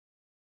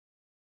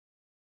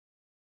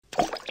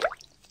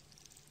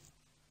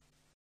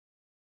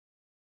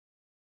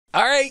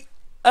Alright,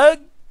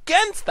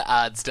 against the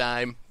odds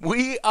time,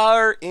 we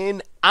are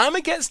in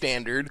Amonkhet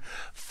Standard,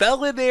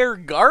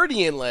 Felidar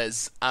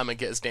Guardianless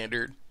Amonkhet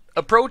Standard,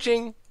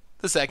 approaching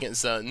the Second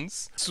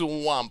Sun's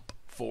Swamp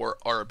for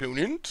our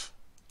opponent,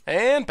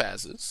 and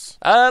passes.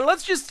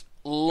 Let's just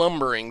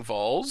Lumbering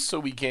Falls so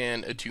we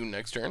can attune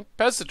next turn.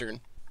 Pass the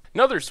turn.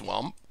 Another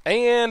Swamp,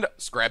 and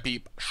Scrap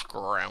Heap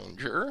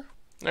Scrounger.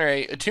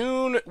 Alright,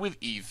 attune with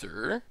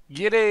Ether,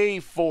 get a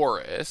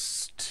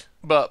Forest,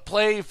 but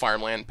play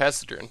Farmland, pass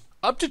the turn.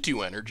 Up to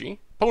 2 energy.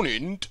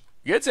 Opponent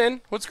gets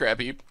in with Scrap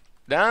Heap,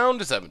 down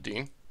to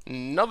 17.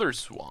 Another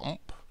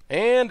Swamp,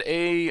 and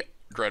a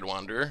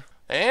Dreadwander,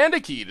 and a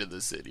Key to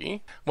the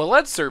City. Well,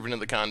 let's Servant of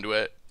the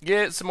Conduit,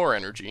 get some more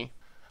energy.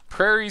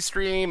 Prairie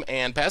Stream,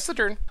 and pass the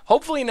turn.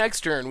 Hopefully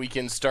next turn we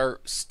can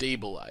start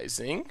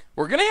stabilizing.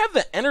 We're going to have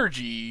the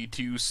energy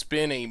to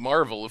spin a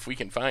Marvel if we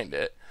can find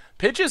it.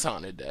 Pitch is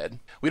Haunted Dead.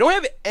 We don't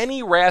have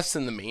any Wraths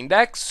in the main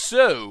deck,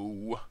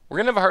 so we're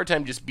going to have a hard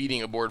time just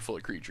beating a board full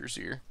of creatures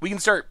here. We can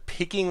start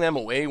picking them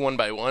away one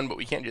by one, but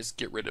we can't just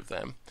get rid of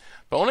them.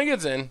 Bona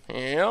gets in.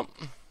 Yep.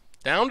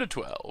 Down to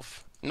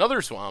 12.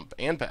 Another Swamp,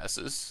 and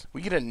passes.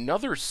 We get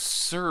another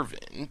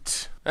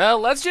Servant.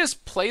 Let's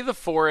just play the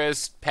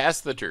Forest,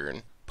 pass the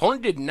turn.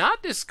 Opponent did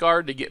not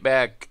discard to get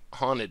back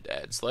Haunted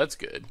Dead, so that's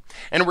good.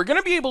 And we're going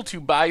to be able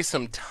to buy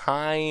some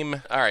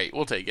time. Alright,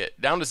 we'll take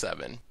it. Down to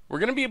 7. We're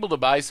going to be able to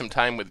buy some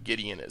time with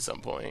Gideon at some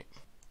point.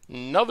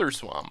 Another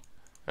Swamp.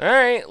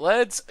 Alright,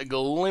 let's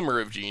Glimmer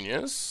of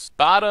Genius.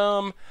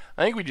 Bottom.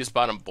 I think we just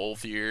bottom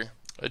both here.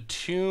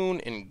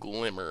 Attune and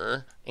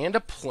Glimmer. And a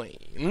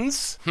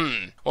Plains.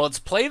 Well, let's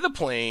play the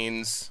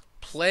Plains.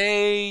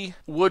 Play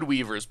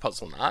Woodweaver's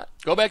Puzzle Knot.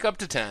 Go back up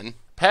to 10.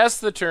 Pass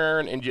the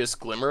turn and just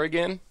Glimmer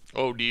again.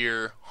 Oh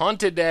dear.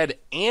 Haunted Dead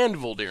and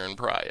Voldaren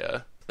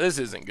Pariah. This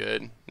isn't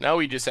good. Now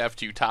we just have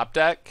to top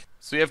deck.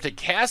 So we have to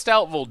cast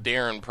out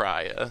Voldaren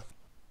Pariah.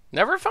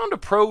 Never found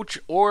Approach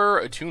or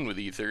Attune with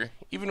Ether,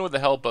 even with the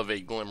help of a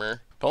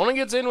Glimmer. Opponent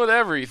gets in with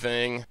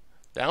everything.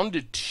 Down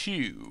to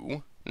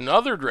 2.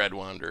 Another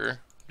Dreadwander.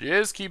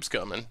 Just keeps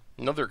coming.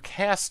 Another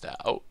Cast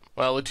Out.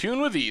 Well,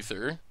 Attune with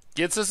Ether.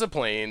 Gets us a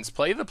Plains.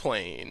 Play the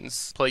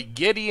Plains. Play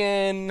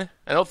Gideon.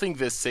 I don't think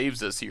this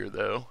saves us here,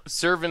 though.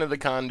 Servant of the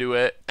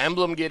Conduit.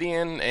 Emblem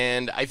Gideon.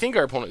 And I think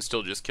our opponent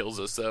still just kills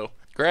us, though.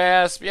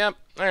 Grasp. Yep.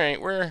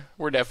 Alright,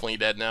 we're definitely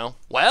dead now.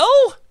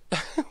 Well,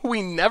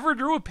 we never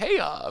drew a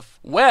payoff.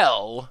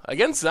 Well,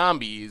 against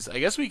zombies, I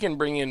guess we can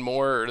bring in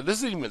more. This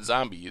isn't even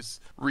zombies.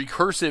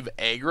 Recursive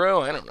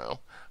aggro? I don't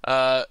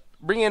know.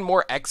 Bring in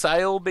more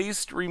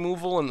exile-based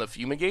removal in the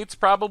Fumigates,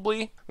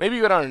 probably. Maybe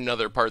go down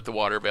another part, the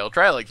Water Veil.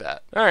 Try it like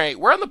that. Alright,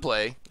 we're on the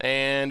play,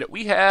 and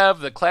we have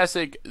the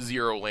classic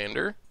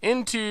 0-lander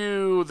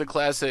into the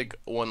classic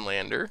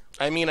 1-lander.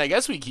 I mean, I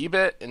guess we keep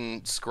it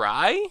and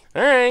scry?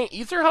 Alright,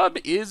 Ether Hub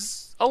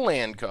is a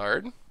land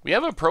card. We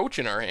have Approach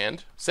in our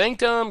hand.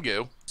 Sanctum,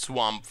 go.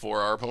 Swamp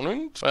for our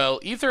opponent. Well,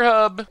 Ether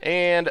Hub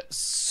and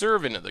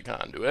Servant of the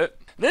Conduit.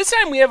 This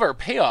time we have our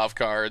payoff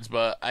cards,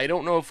 but I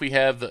don't know if we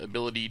have the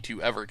ability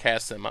to ever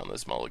cast them on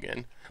this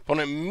mulligan.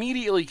 Opponent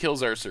immediately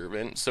kills our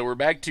Servant, so we're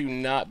back to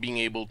not being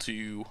able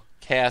to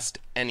cast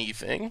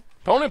anything.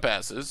 Opponent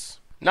passes.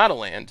 Not a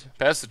land.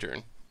 Pass the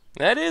turn.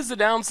 That is the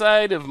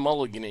downside of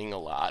mulliganing a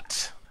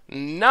lot.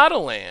 Not a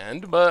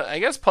land, but I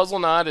guess Puzzle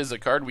Knot is a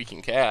card we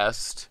can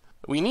cast.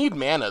 We need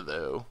mana,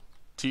 though,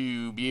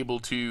 to be able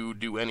to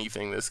do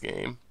anything this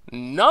game.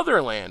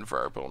 Another land for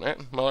our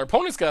opponent. Well, our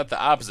opponent's got the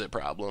opposite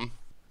problem.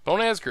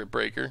 Opponent has Crypt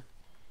Breaker.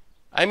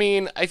 I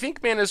mean, I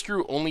think Mana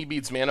Screw only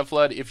beats Mana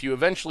Flood if you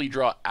eventually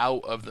draw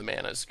out of the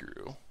Mana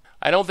Screw.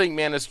 I don't think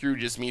Mana Screw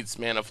just meets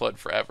Mana Flood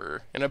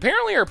forever. And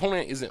apparently our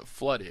opponent isn't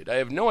flooded. I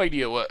have no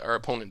idea what our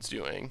opponent's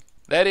doing.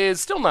 That is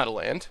still not a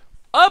land.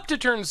 Up to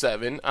turn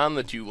 7 on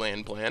the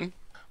 2-land plan.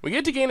 We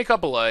get to gain a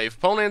couple life.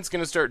 Opponent's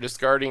going to start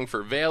discarding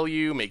for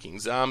value, making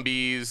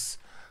zombies.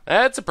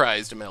 That's a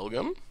prized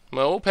amalgam.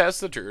 Well, we'll pass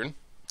the turn.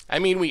 I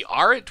mean, we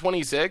are at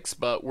 26,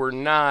 but we're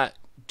not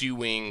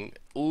doing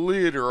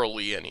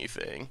literally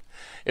anything.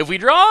 If we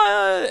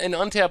draw an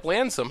untapped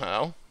land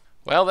somehow,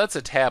 well, that's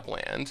a tap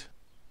land.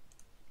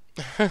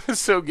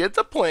 So get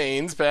the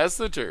Plains, pass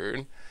the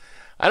turn.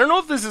 I don't know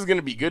if this is going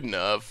to be good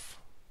enough.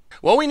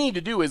 What we need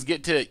to do is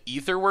get to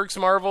Aetherworks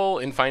Marvel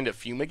and find a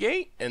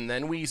Fumigate, and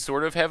then we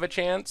sort of have a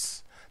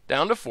chance.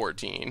 Down to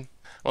 14.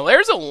 Well,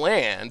 there's a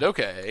land.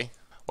 Okay.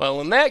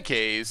 Well, in that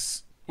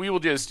case, we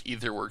will just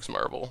Aetherworks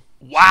Marvel.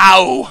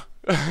 Wow!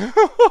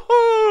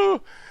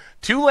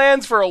 2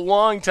 lands for a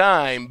long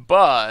time,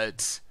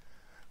 but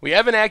we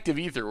have an active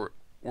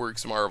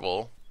Aetherworks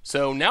Marvel.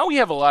 So now we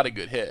have a lot of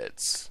good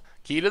hits.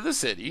 Key to the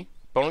City.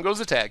 Opponent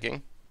goes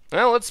attacking.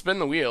 Well, let's spin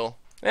the wheel.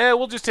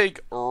 We'll just take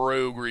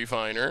Rogue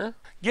Refiner.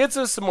 Gets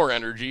us some more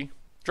energy.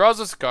 Draws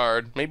us a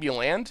card. Maybe a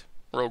land.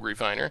 Rogue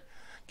Refiner.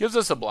 Gives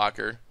us a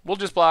blocker. We'll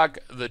just block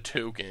the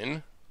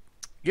token.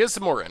 Gets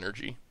some more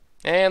energy.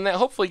 And that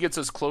hopefully gets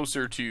us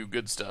closer to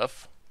good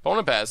stuff.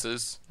 Opponent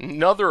passes.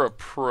 Another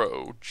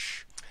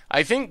Approach.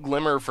 I think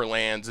Glimmer for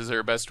lands is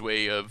our best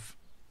way of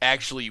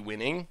actually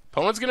winning.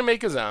 Opponent's going to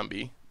make a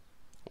zombie.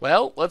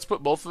 Well, let's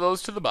put both of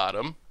those to the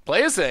bottom.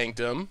 Play a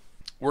Sanctum.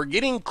 We're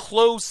getting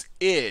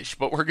close-ish,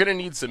 but we're going to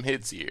need some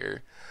hits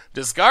here.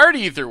 Discard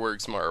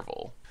Aetherworks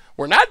Marvel.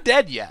 We're not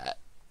dead yet,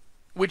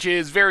 which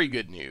is very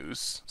good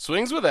news.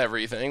 Swings with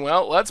everything.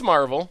 Well, let's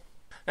Marvel.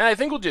 And I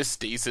think we'll just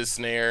Stasis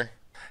Snare.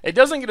 It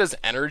doesn't get us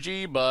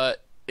energy,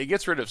 but it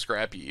gets rid of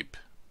Scrap Heap.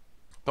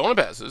 Opponent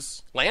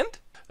passes. Land?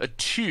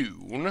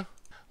 Attune.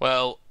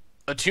 Well,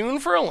 Attune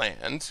for a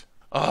land.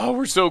 Oh,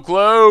 we're so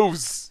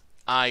close.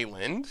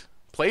 Island.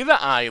 Play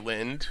the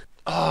island.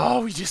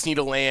 Oh, we just need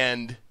a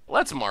land.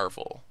 Let's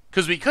Marvel.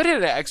 Because we could hit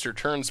an extra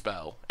turn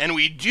spell. And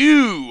we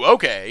do.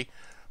 Okay.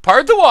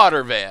 Part the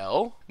Water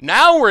Veil.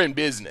 Now we're in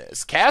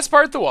business. Cast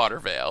Part the Water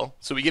Veil.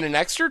 So we get an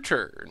extra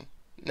turn.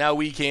 Now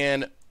we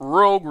can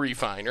Rogue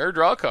Refiner.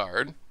 Draw a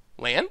card.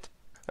 Land?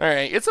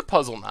 Alright, it's a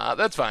Puzzle Knot.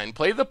 That's fine.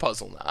 Play the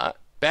Puzzle Knot.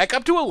 Back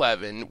up to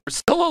 11. We're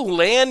still a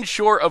land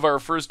short of our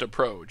first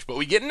approach. But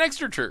we get an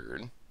extra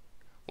turn.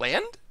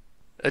 Land?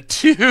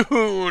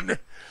 Attune.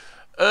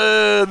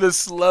 The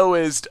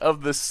slowest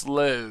of the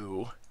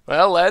slow.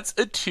 Well, let's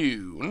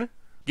Attune.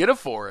 Get a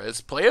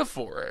forest. Play a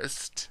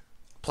forest.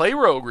 Play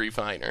Rogue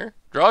Refiner.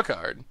 Draw a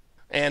card.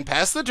 And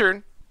pass the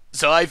turn.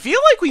 So I feel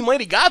like we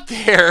might have got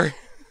there.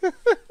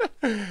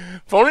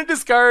 Opponent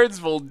discards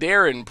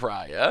Voldaren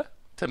Pariah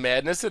to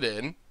madness it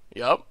in.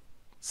 Yup.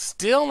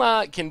 Still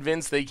not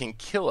convinced they can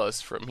kill us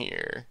from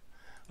here.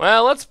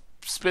 Well, let's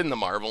spin the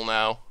Marvel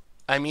now.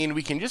 I mean,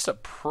 we can just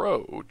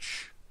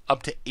approach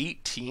up to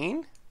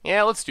 18.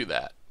 Yeah, let's do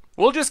that.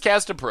 We'll just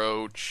cast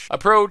Approach.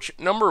 Approach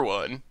number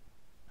 1,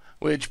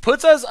 which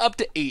puts us up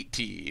to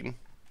 18.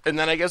 And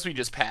then I guess we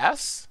just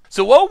pass.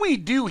 So what we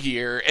do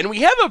here, and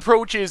we have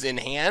approaches in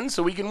hand,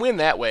 so we can win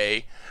that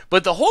way.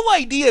 But the whole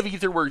idea of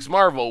Aetherworks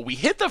Marvel, we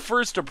hit the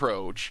first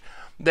approach,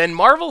 then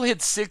Marvel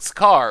hits 6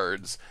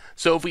 cards.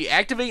 So if we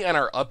activate on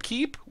our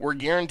upkeep, we're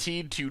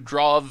guaranteed to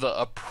draw the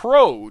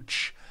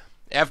approach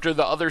after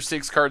the other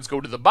 6 cards go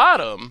to the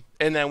bottom,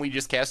 and then we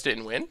just cast it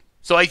and win.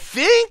 So I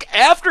think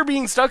after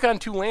being stuck on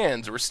 2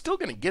 lands, we're still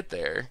going to get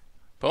there.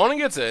 Opponent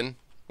gets in.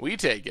 We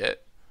take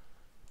it.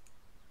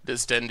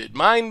 Distended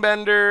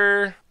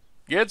Mindbender.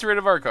 Gets rid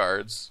of our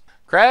cards.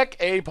 Crack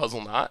a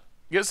Puzzle Knot.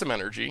 Get some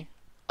energy.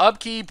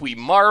 Upkeep, we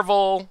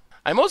Marvel.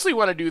 I mostly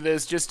want to do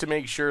this just to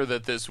make sure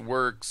that this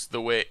works the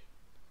way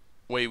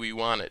we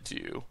want it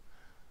to.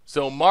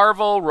 So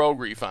Marvel, Rogue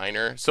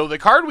Refiner. So the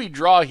card we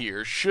draw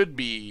here should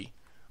be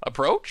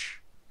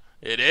Approach.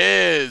 It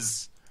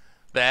is.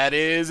 That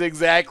is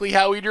exactly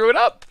how we drew it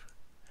up.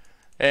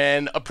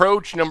 And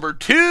approach number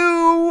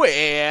 2,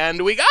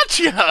 and we got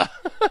ya!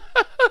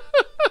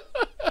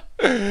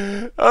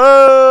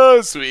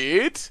 Oh,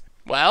 sweet.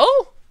 Well,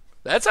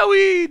 that's how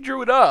we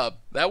drew it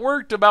up. That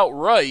worked about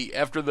right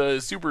after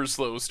the super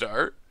slow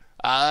start.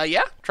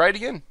 Yeah, try it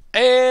again.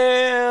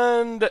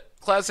 And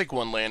classic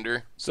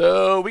one-lander.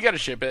 So we gotta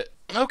ship it.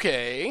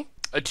 Okay.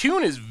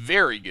 Attune is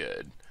very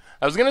good.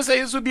 I was gonna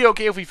say this would be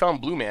okay if we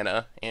found blue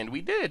mana, and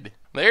we did.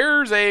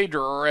 There's a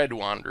Dread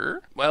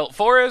Wanderer. Well,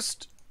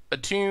 forest,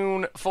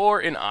 Attune for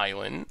an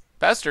island.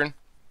 Pass turn.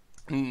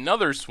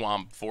 Another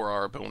swamp for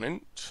our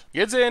opponent.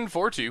 Gets in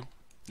 4-2.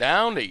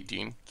 Down to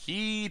 18.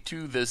 Key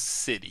to the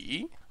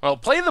city. Well,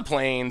 play the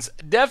plains.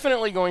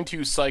 Definitely going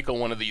to cycle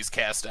one of these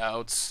cast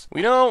outs.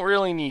 We don't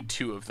really need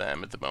 2 of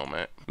them at the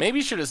moment.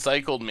 Maybe should have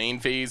cycled main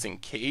phase in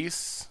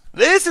case.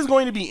 This is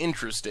going to be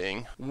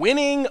interesting.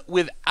 Winning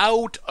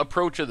without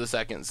Approach of the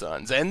Second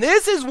Sons. And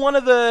this is one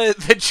of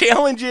the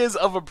challenges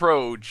of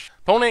Approach.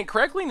 Opponent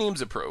correctly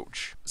names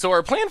Approach. So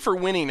our plan for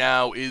winning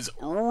now is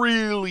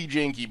really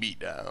janky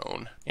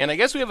beatdown. And I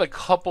guess we have a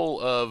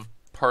couple of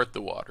Part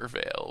the Water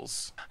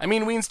Veils. I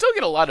mean, we can still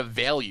get a lot of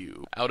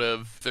value out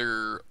of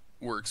their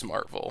Works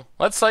Marvel.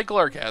 Let's cycle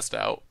our cast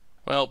out.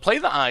 Well, play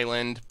the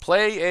island,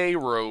 play a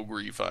Rogue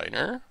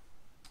Refiner,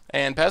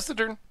 and pass the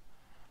turn.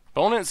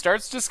 Opponent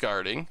starts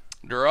discarding,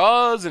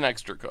 draws an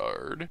extra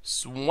card,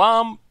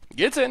 swamp,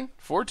 gets in,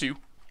 4-2.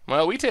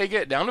 Well, we take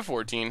it down to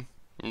 14.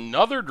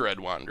 Another Dread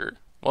Wanderer.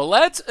 Well,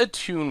 let's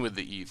Attune with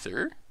the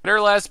Ether. Get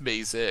our last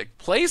basic.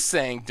 Play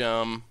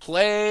Sanctum,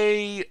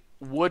 play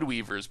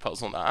Woodweaver's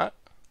Puzzle Knot.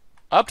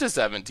 Up to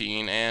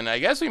 17, and I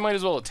guess we might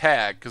as well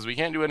attack, because we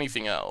can't do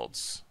anything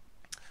else.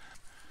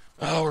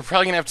 Oh, we're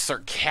probably going to have to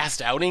start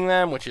cast outing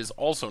them, which is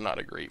also not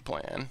a great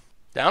plan.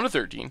 Down to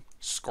 13.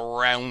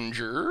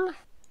 Scrounger.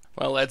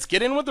 Well, let's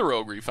get in with the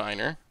Rogue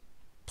Refiner.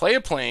 Play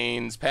a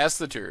Plains, pass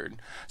the turn.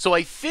 So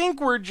I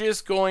think we're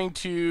just going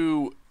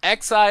to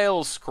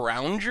exile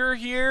Scrounger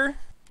here.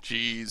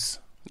 Jeez,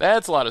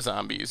 that's a lot of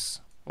zombies.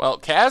 Well,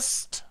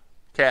 cast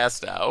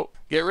out.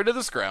 Get rid of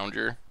the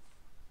Scrounger.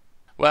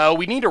 Well,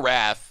 we need a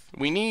Wrath.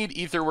 We need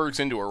Aetherworks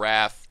into a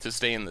Wrath to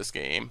stay in this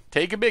game.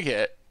 Take a big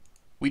hit.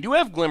 We do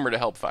have Glimmer to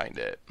help find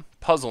it.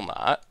 Puzzle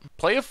Knot.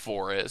 Play a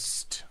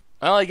Forest.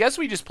 Well, I guess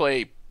we just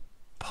play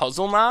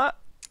Puzzle Knot,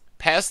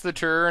 pass the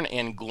turn,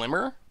 and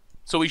Glimmer.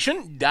 So we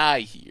shouldn't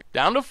die here.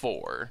 Down to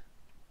 4.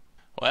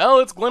 Well,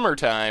 it's Glimmer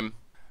time.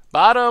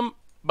 Bottom.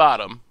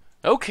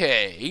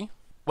 Okay.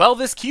 Well,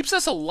 this keeps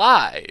us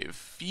alive.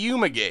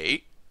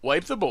 Fumigate.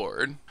 Wipe the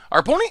board. Our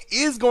opponent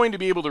is going to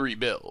be able to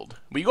rebuild.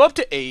 We go up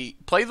to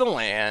 8, play the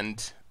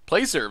land,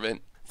 Play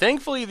Servant.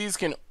 Thankfully, these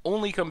can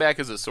only come back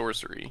as a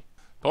sorcery.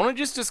 Opponent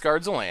just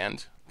discards a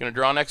land. Gonna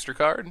draw an extra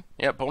card.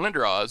 Yep, opponent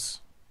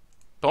draws.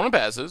 Opponent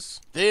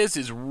passes. This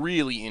is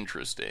really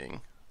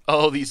interesting.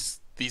 Oh, these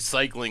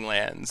cycling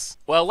lands.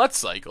 Well, let's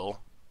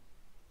cycle.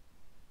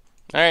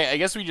 Alright, I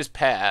guess we just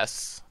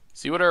pass.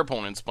 See what our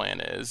opponent's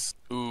plan is.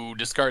 Ooh,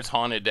 discards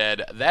Haunted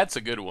Dead. That's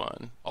a good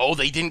one. Oh,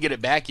 they didn't get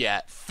it back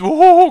yet.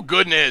 Oh,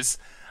 goodness.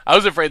 I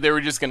was afraid they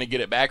were just going to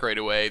get it back right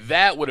away.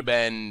 That would have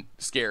been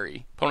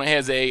scary. Opponent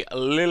has a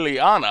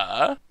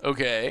Liliana.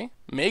 Okay.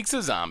 Makes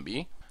a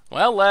zombie.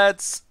 Well,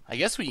 let's... I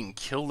guess we can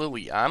kill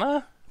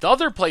Liliana? The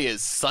other play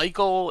is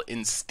Cycle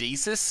and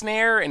Stasis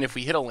Snare, and if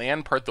we hit a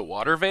land, part the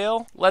Water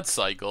Veil. Let's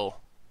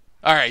cycle.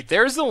 Alright,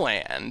 there's the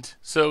land.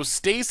 So,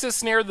 Stasis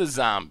Snare the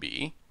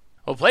zombie.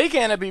 We'll play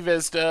Canopy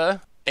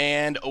Vista,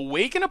 and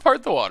Awaken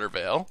apart the Water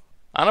Veil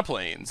on a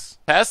Plains.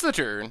 Pass the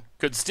turn.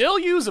 Could still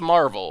use a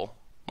Marvel.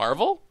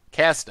 Marvel?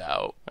 Cast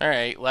out.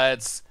 Alright,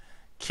 let's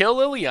kill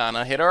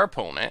Liliana, hit our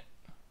opponent.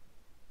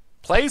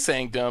 Play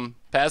Sanctum,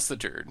 pass the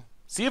turn.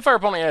 See if our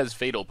opponent has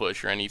Fatal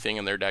Push or anything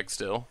in their deck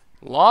still.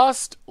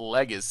 Lost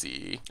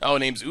Legacy. Oh,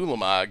 name's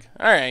Ulamog.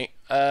 Alright,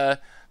 the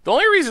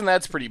only reason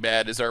that's pretty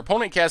bad is our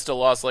opponent cast a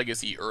Lost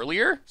Legacy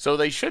earlier, so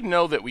they should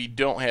know that we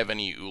don't have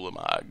any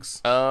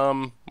Ulamogs.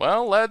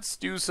 Well, let's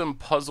do some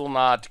Puzzle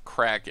Knot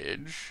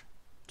Crackage.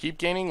 Keep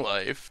gaining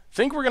life.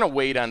 Think we're gonna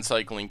wait on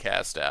cycling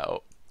Cast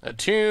Out.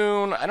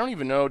 Attune, I don't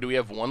even know, do we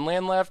have 1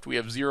 land left? We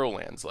have 0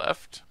 lands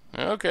left.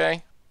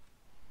 Okay.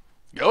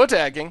 Go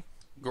attacking.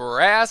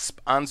 Grasp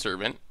on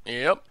Servant.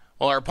 Yep.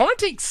 Well, our opponent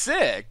takes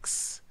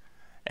 6,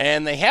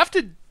 and they have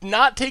to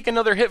not take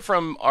another hit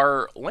from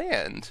our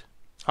land.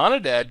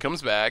 Haunted Dead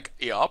comes back.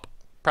 Yup.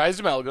 Prized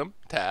Amalgam.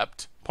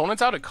 Tapped.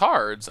 Opponent's out of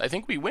cards. I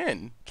think we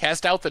win.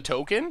 Cast out the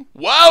token.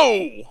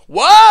 Whoa!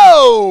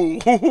 Whoa!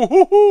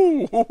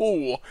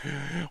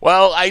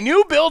 Well, I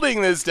knew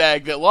building this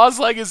deck that Lost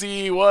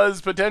Legacy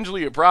was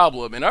potentially a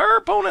problem, and our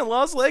opponent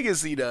Lost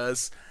Legacy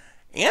us.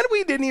 And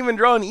we didn't even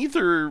draw an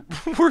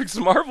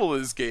Aetherworks Marvel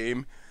this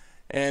game.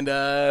 And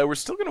we're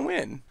still going to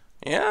win.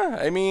 Yeah,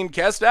 I mean,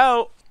 cast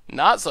out.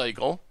 Not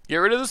cycle. Get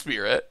rid of the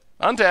spirit.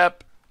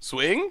 Untap.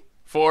 Swing.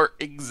 For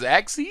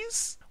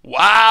Exaxes?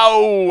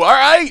 Wow!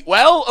 Alright,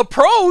 well,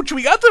 approach!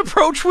 We got the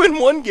approach win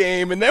 1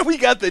 game, and then we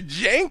got the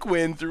jank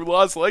win through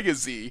Lost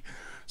Legacy.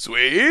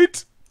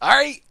 Sweet!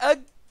 Alright,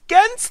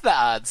 against the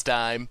odds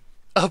time.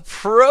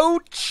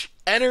 Approach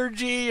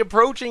energy,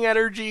 approaching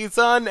energy,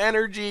 sun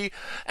energy,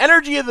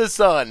 energy of the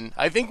sun.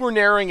 I think we're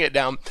narrowing it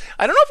down.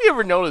 I don't know if you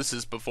ever noticed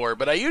this before,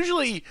 but I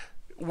usually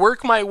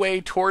work my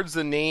way towards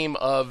the name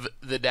of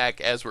the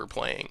deck as we're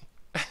playing.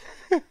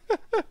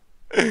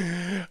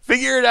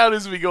 Figure it out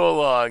as we go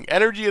along.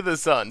 Energy of the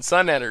sun,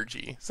 sun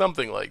energy,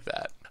 something like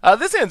that.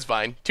 This hand's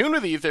fine. Tune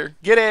with Ether.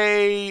 Get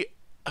a...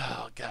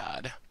 Oh,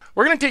 God.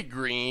 We're going to take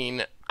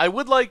green. I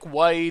would like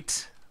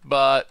white,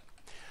 but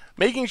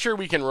making sure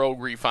we can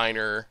Rogue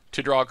Refiner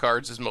to draw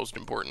cards is most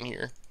important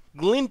here.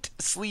 Glint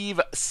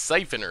Sleeve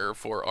Siphoner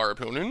for our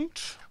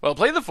opponent. Well,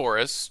 play the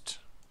Forest.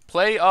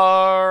 Play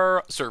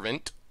our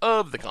Servant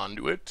of the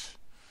Conduit.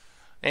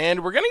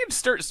 And we're going to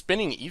start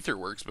spinning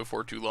Aetherworks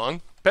before too long.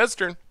 Pass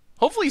turn.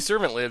 Hopefully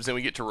Servant lives and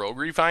we get to Rogue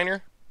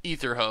Refiner.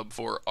 Ether Hub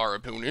for our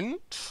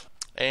opponent.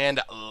 And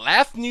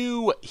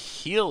Lathnu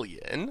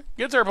Helion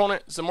gets our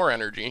opponent some more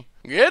energy.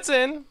 Gets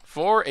in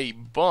for a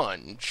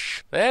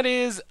bunch. That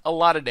is a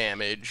lot of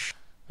damage.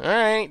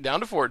 Alright, down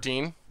to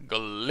 14.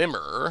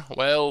 Glimmer.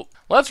 Well,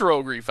 let's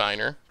Rogue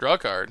Refiner. Draw a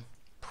card.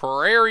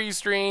 Prairie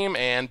Stream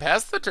and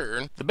pass the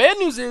turn. The bad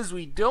news is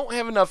we don't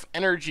have enough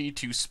energy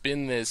to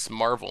spin this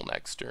Marvel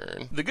next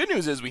turn. The good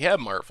news is we have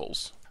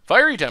Marvels.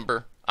 Fiery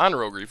Temper on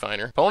Rogue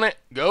Refiner. Opponent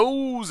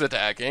goes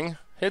attacking.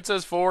 Hits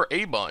us for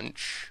a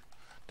bunch.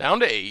 Down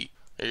to 8.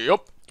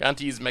 Yup.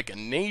 Conti's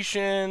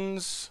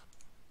Machinations.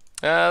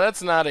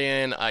 That's not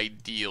an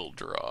ideal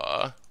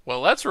draw.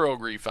 Well, let's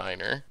Rogue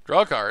Refiner.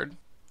 Draw a card.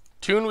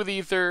 Tune with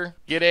Ether.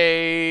 Get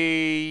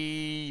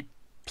a...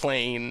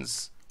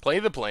 Plains. Play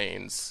the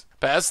Plains.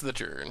 Pass the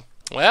turn.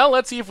 Well,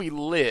 let's see if we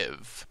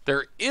live.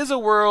 There is a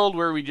world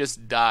where we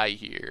just die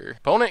here.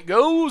 Opponent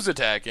goes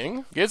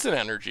attacking. Gets an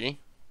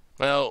energy.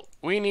 Well,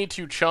 we need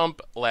to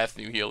chump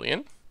Lathnu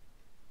Helion.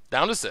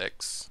 Down to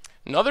 6.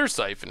 Another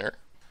Siphoner.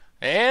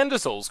 And a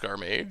Soulscar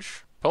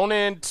Mage.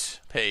 Opponent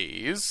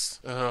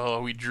pays.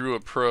 Oh, we drew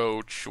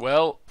Approach.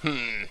 Well,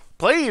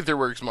 play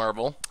Aetherworks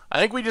Marvel. I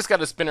think we just got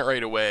to spin it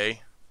right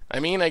away. I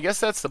mean, I guess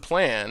that's the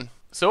plan.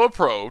 So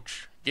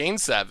Approach. Gain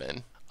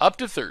 7. Up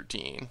to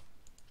 13.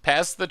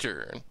 Pass the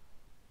turn.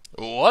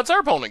 What's our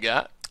opponent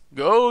got?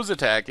 Goes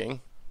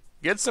attacking.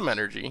 Get some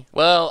energy.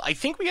 Well, I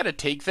think we gotta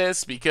take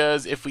this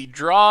because if we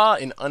draw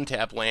an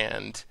untapped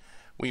land,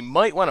 we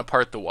might want to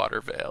part the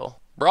Water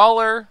Veil.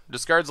 Brawler,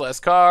 discards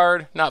last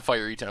card, not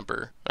Fiery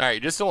Temper.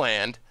 Alright, just a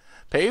land.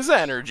 Pays the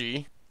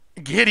energy.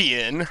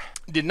 Gideon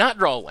did not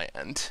draw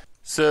land.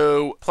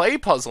 So, play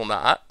Puzzle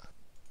Knot.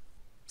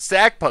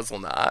 Sack Puzzle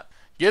Knot.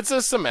 Gets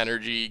us some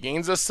energy,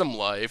 gains us some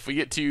life. We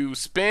get to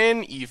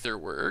spin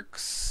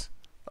Aetherworks.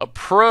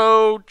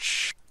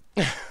 Approach.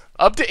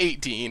 Up to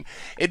 18.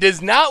 It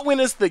does not win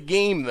us the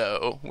game,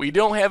 though. We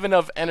don't have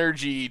enough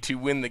energy to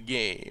win the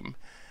game.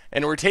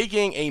 And we're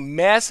taking a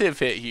massive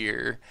hit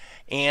here.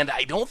 And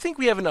I don't think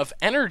we have enough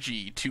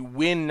energy to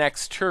win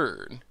next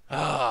turn.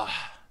 A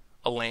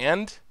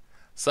land.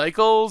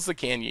 Cycles the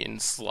canyon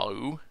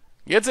slow.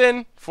 Gets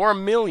in for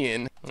 1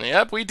 million.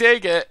 Yep, we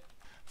take it.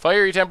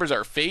 Fiery tempers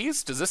our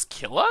face. Does this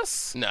kill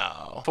us?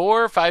 No.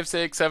 4, 5,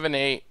 6, 7,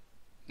 8,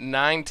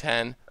 9,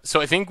 10. So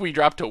I think we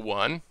dropped to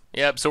 1.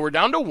 Yep, so we're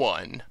down to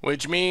 1,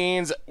 which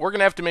means we're going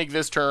to have to make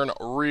this turn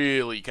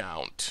really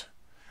count.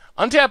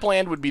 Untap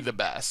land would be the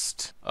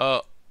best.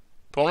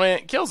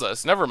 Opponent kills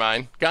us. Never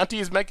mind.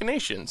 Gonti's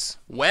machinations.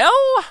 Well,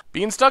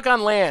 being stuck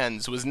on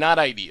lands was not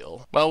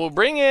ideal. Well, we'll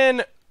bring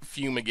in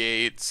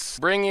Fumigates.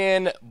 Bring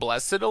in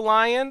Blessed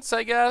Alliance,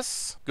 I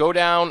guess. Go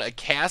down a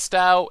Cast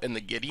Out and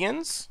the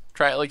Gideons.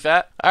 Try it like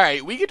that. All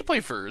right, we get to play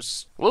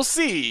first. We'll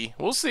see.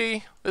 We'll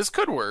see. This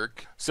could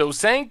work. So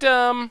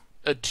Sanctum,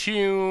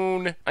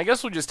 Attune. I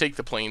guess we'll just take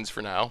the plains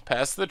for now.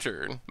 Pass the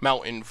turn.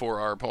 Mountain for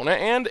our opponent.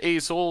 And a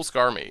Soul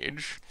Scar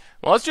Mage.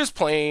 Well, let's just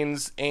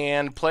plains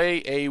and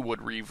play a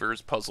Wood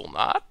Reaver's Puzzle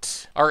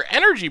Knot. Our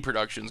energy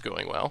production's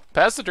going well.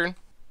 Pass the turn.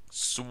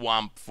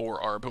 Swamp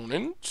for our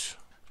opponent.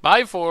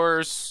 By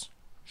force.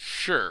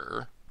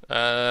 Sure.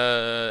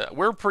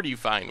 We're pretty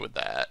fine with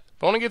that.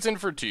 Opponent gets in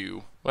for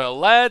 2. Well,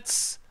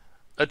 let's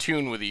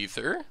attune with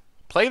Ether.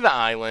 Play the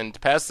island.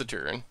 Pass the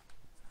turn.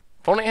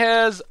 Opponent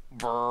has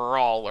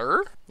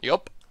Brawler.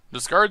 Yup.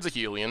 Discards a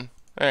Helion.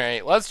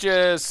 Alright, let's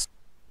just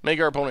make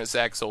our opponent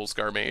sack Soul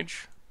Scar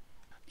Mage.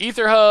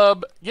 Ether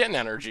Hub, getting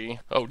energy.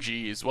 Oh,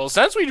 geez. Well,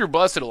 since we drew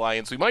Blessed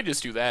Alliance, we might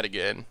just do that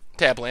again.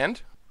 Tap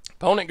land.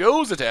 Opponent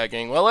goes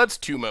attacking. Well, let's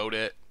 2-mode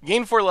it.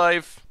 Gain 4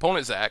 life.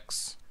 Opponent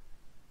sacks.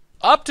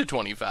 Up to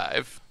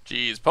 25.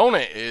 Geez,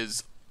 opponent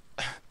is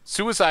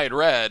Suicide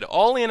Red,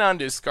 all in on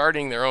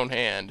discarding their own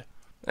hand.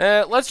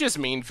 Let's just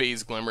main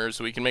phase Glimmer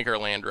so we can make our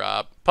land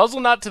drop. Puzzle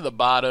Knot to the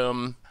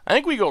bottom. I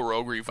think we go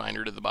Rogue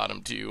Refiner to the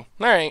bottom too.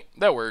 Alright,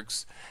 that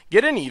works.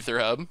 Get an Ether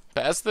Hub.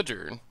 Pass the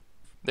turn.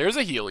 There's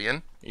a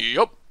Helion.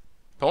 Yup.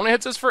 Opponent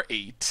hits us for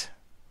 8.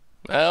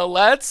 Well,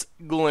 let's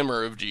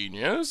Glimmer of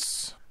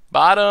Genius.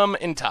 Bottom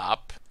and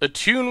top.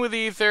 Attune with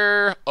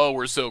Ether. Oh,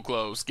 we're so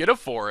close. Get a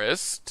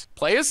Forest.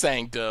 Play a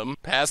Sanctum.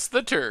 Pass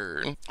the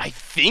turn. I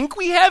think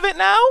we have it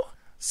now?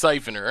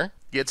 Siphoner.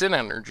 Gets an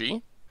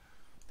energy.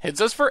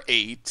 Hits us for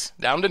 8.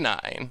 Down to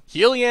 9.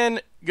 Helion.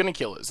 Gonna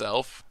kill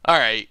itself.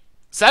 Alright.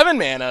 7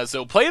 mana,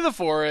 so play the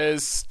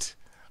Forest.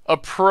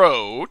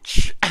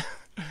 Approach.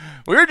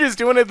 We're just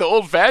doing it the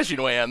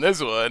old-fashioned way on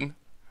this one.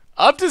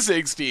 Up to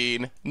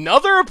 16.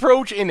 Another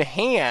approach in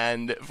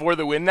hand for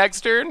the win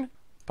next turn.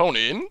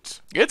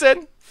 Opponent gets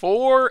in.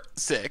 4,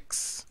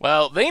 6.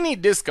 Well, they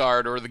need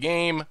discard or the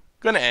game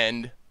gonna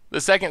end.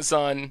 The second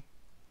sun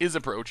is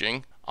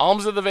approaching.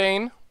 Alms of the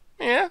Vein.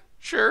 Yeah,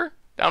 sure.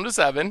 Down to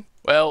 7.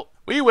 Well,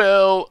 we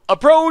will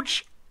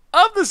approach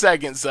of the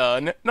second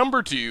sun,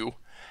 number 2.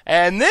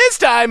 And this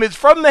time it's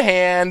from the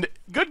hand.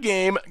 Good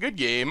game, good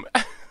game.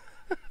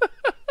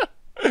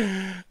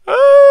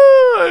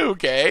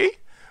 Okay.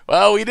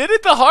 Well, we did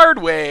it the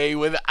hard way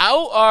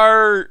without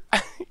our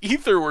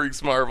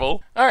Aetherworks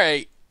Marvel.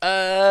 Alright,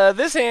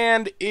 this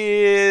hand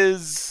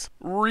is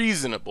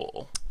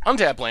reasonable.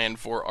 Untap land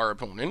for our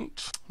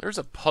opponent. There's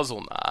a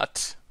Puzzle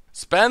Knot.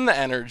 Spend the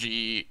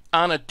energy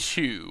on a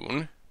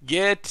tune.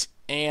 Get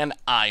an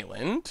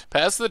island.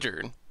 Pass the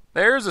turn.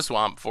 There's a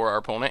swamp for our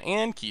opponent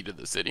and key to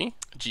the city.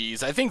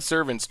 Geez, I think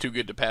Servant's too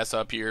good to pass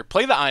up here.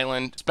 Play the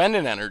island. Spend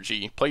an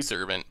energy. Play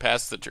Servant.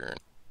 Pass the turn.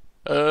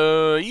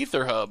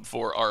 Ether Hub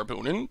for our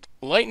opponent.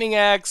 Lightning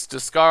Axe,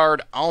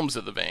 discard Alms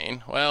of the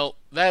Vein. Well,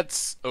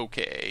 that's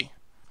okay.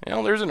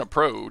 Well, there's an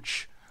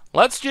approach.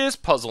 Let's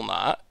just Puzzle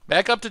Knot.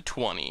 Back up to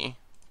 20.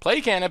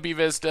 Play Canopy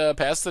Vista,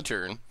 pass the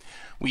turn.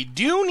 We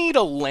do need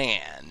a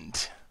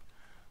land.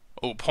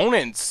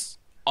 Opponents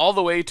all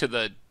the way to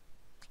the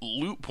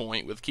loot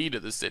point with key to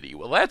the city.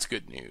 Well, that's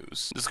good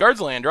news.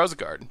 Discards land, draws a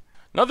card.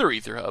 Another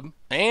Ether Hub.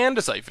 And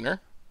a Siphoner.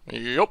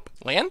 Yup.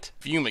 Land?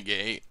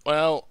 Fumigate.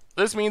 Well,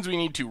 this means we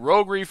need to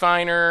Rogue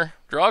Refiner,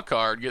 draw a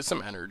card, get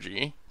some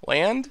energy.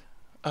 Land?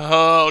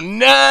 Oh,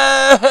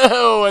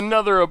 no!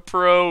 Another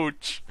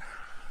approach.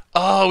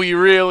 Oh, we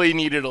really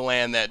needed a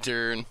land that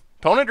turn.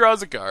 Opponent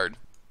draws a card.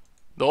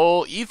 The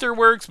whole Ether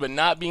works, but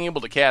not being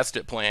able to cast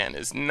it plan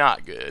is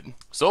not good.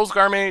 Soul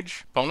Scar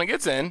Mage. Opponent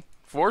gets in.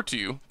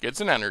 4-2. Gets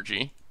an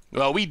energy.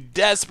 Well, we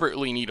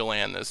desperately need a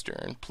land this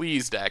turn.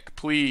 Please, deck.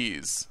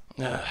 Please.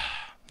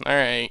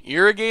 Alright.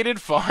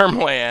 Irrigated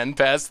Farmland.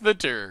 Pass the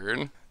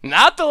turn.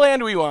 Not the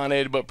land we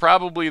wanted, but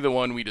probably the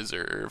one we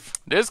deserve.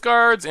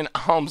 Discards an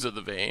Alms of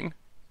the Vein.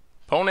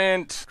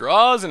 Opponent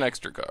draws an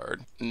extra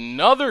card.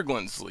 Another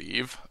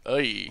Glensleeve.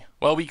 Ay.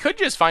 Well, we could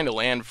just find a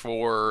land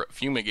for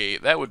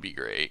Fumigate. That would be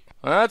great.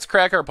 Let's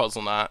crack our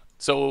Puzzle Knot.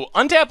 So,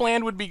 untap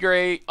land would be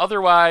great.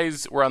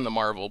 Otherwise, we're on the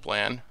Marvel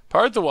plan.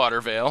 Part the Water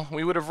Veil.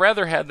 We would have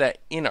rather had that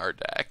in our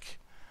deck.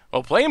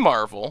 Well, play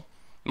Marvel.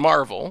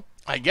 Marvel.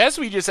 I guess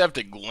we just have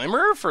to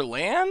Glimmer for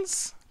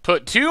lands?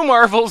 Put 2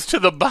 Marvels to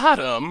the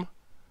bottom.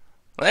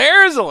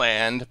 There's a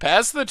land.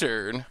 Pass the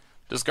turn.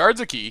 Discards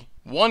a key.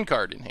 1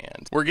 card in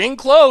hand. We're getting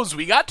close.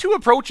 We got 2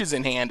 approaches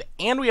in hand,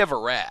 and we have a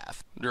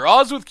Wrath.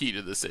 Draws with key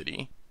to the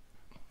city.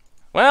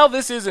 Well,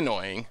 this is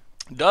annoying.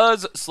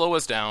 Does slow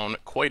us down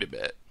quite a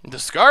bit.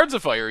 Discards a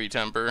Fiery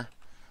Temper.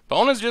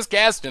 Opponent's just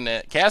casting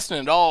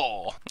it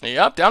all.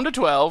 Yep, down to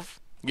 12.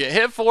 Get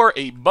hit for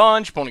a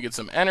bunch. Opponent gets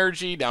some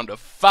energy. Down to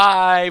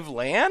 5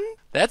 land.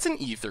 That's an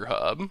Ether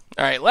Hub.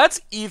 Alright,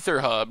 let's Ether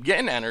Hub. Get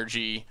an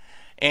energy.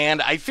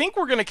 And I think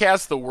we're going to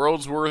cast the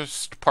world's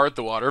worst Part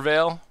the Water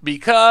Veil.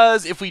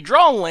 Because if we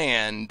draw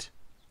land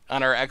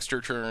on our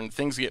extra turn,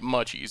 things get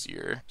much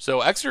easier.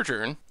 So extra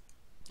turn.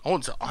 Oh,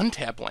 it's an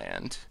untap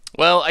land.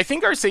 Well, I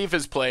think our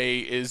safest play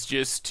is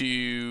just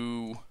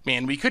to...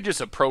 Man, we could just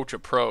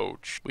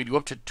approach. We'd go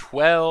up to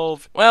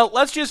 12. Well,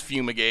 let's just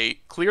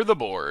Fumigate. Clear the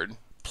board.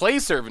 Play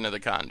Servant of the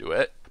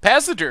Conduit.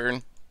 Pass the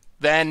turn.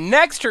 Then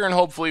next turn,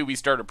 hopefully, we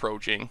start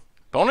approaching.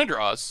 Opponent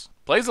draws.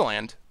 Plays a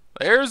land.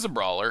 There's the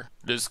Brawler.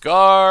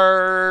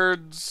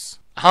 Discards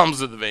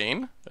Alms of the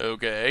Vein.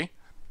 Okay.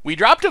 We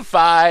drop to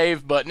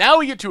 5, but now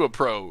we get to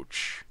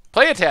approach.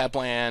 Play a tap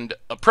land.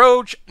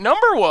 Approach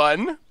number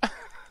 1.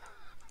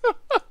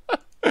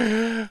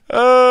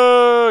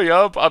 Oh,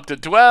 yup. Up to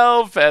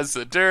 12. Pass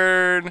the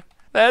turn.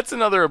 That's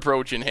another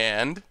approach in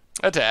hand.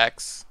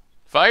 Attacks.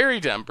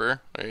 Fiery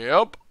Temper.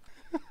 Yup.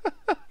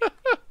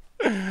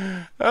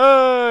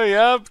 Oh,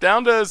 yep.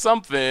 Down to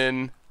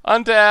something.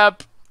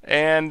 Untap.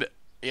 And...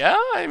 yeah,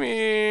 I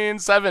mean,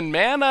 7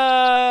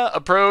 mana.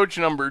 Approach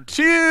number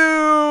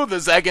 2. The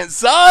Second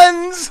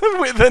Sons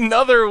with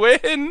another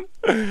win.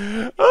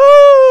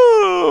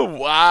 Oh,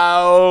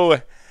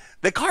 wow.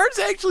 The card's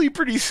actually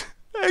pretty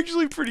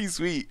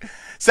sweet.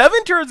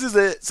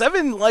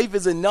 7 life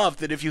is enough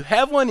that if you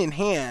have one in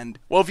hand,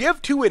 well, if you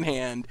have 2 in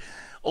hand,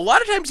 a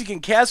lot of times you can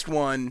cast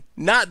one,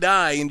 not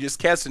die, and just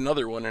cast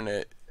another one in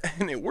it,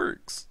 and it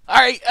works. All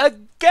right,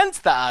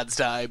 against the odds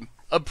time,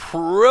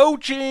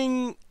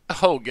 approaching.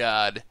 Oh,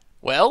 God.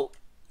 Well,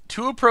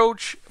 2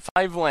 approach,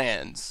 5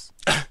 lands.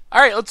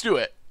 Alright, let's do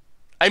it.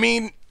 I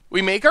mean,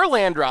 we make our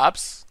land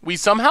drops, we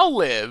somehow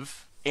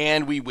live,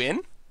 and we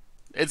win.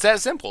 It's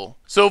that simple.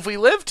 So if we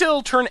live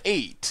till turn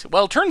 8,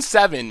 well, turn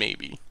 7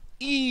 maybe.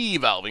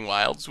 Evolving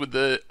Wilds with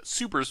the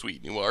super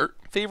sweet new art.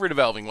 Favorite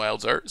Evolving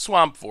Wilds art.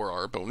 Swamp for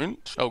our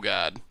opponent. Oh,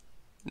 God.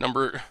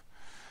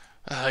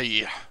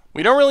 Yeah.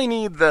 We don't really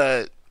need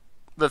the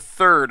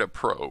 3rd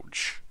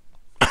approach.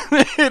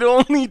 It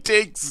only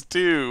takes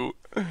 2.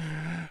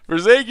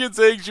 Forsaken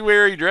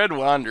Sanctuary, Dread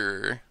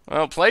Wanderer.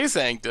 Well, play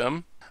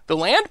Sanctum. The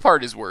land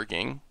part is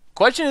working.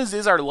 Question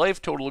is our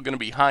life total going to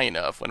be high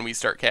enough when we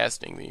start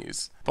casting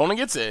these? Opponent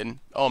gets in.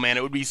 Oh man,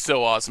 it would be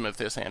so awesome if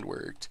this hand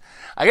worked.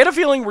 I got a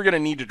feeling we're going to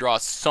need to draw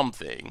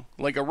something,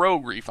 like a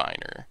Rogue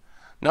Refiner.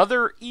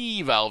 Another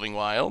Evolving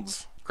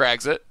Wilds.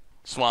 Cracks it.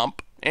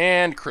 Swamp.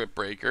 And Crypt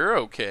Breaker.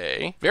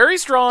 Okay. Very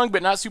strong,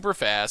 but not super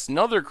fast.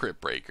 Another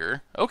Crypt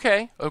Breaker.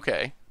 Okay.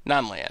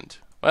 Non-land.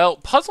 Well,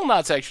 Puzzle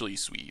Knot's actually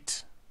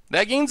sweet.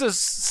 That gains us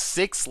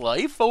 6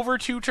 life over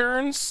 2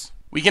 turns.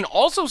 We can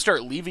also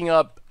start leaving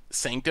up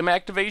Sanctum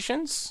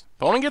activations.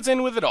 Opponent gets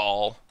in with it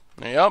all.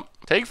 Yep.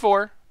 Take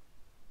 4.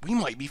 We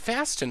might be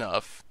fast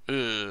enough.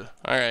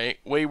 Alright.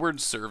 Wayward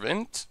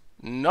Servant.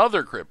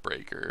 Another Crypt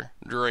Breaker.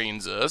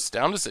 Drains us.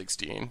 Down to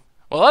 16.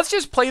 Well, let's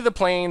just play the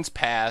plains,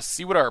 pass,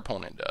 see what our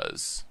opponent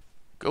does.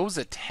 Goes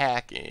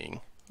attacking.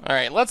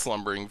 Alright, let's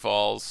Lumbering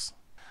Falls.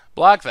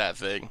 Block that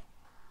thing.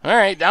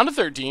 Alright, down to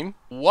 13.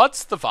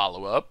 What's the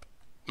follow-up?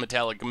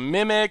 Metallic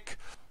Mimic.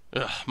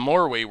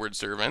 More Wayward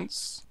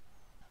Servants.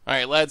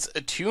 Alright, let's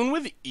attune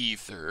with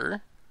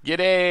Ether. Get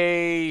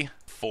a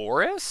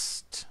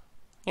forest?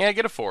 Yeah,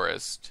 get a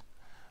forest.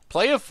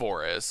 Play a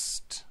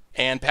forest.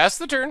 And pass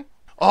the turn.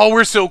 Oh,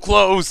 we're so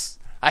close!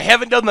 I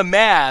haven't done the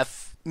math.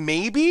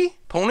 Maybe?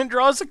 Opponent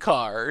draws a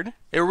card.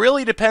 It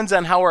really depends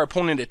on how our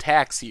opponent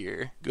attacks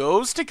here.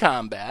 Goes to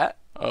combat.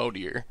 Oh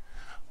dear.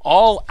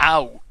 All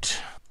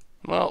out.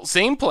 Well,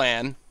 same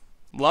plan.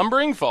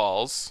 Lumbering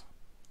Falls.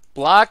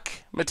 Block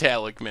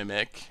Metallic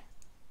Mimic.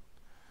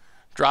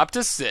 Drop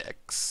to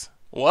 6.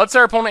 What's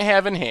our opponent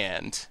have in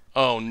hand?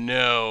 Oh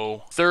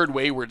no. 3rd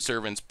Wayward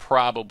Servant's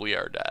probably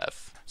our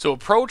death. So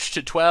approach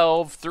to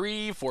 12,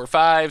 3, 4,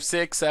 5,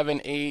 6,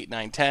 7, 8,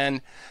 9,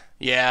 10.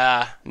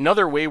 Yeah,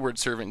 another Wayward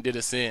Servant did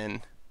us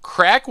in.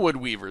 Crackwood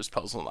Weaver's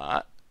Puzzle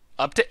Knot.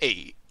 Up to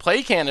 8.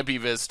 Play Canopy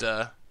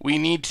Vista. We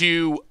need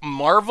to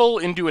Marvel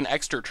into an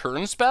extra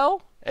turn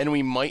spell, and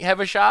we might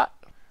have a shot.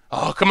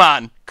 Oh, come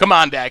on. Come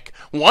on, deck.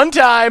 One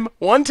time.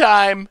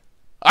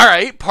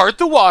 Alright, Part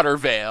the Water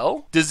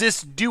Veil. Does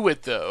this do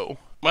it, though?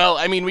 Well,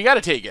 I mean, we gotta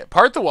take it.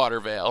 Part the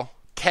Water Veil.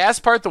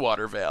 Cast Part the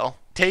Water Veil.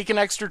 Take an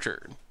extra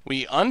turn.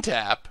 We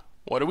untap.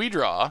 What do we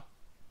draw?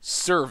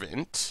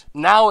 Servant.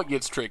 Now it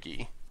gets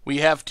tricky. We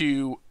have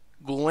to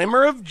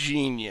Glimmer of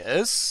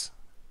Genius.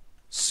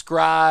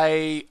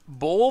 Scry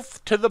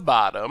both to the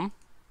bottom.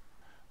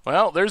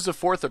 Well, there's the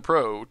 4th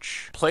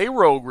approach. Play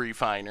Rogue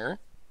Refiner.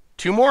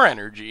 2 more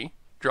energy.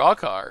 Draw a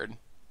card.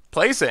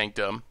 Play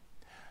Sanctum.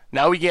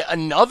 Now we get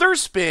another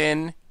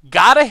spin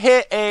Gotta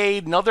hit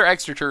another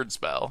extra turn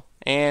spell.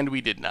 And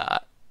we did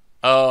not.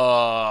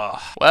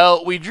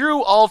 Well, we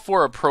drew all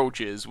 4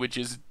 approaches, which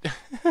is...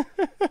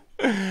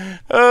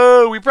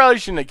 we probably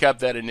shouldn't have kept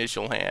that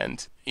initial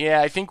hand.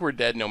 Yeah, I think we're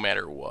dead no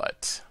matter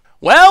what.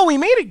 Well, we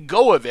made a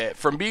go of it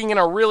from being in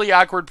a really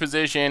awkward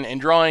position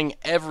and drawing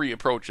every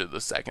approach of the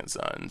Second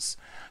Sons.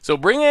 So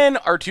bring in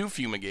our 2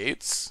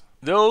 Fumigates.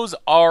 Those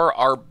are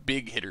our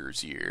big hitters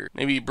here.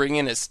 Maybe bring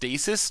in a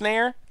Stasis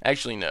Snare?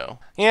 Actually, no.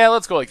 Yeah,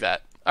 let's go like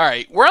that.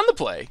 Alright, we're on the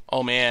play.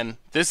 Oh man,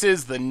 this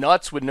is the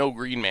nuts with no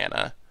green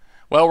mana.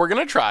 Well, we're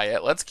going to try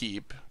it. Let's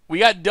keep. We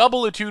got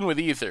double Attune with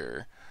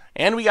Ether.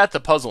 And we got the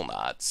Puzzle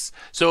Knots.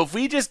 So if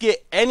we just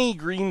get any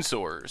green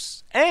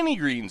source,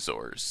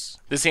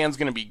 this hand's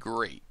going to be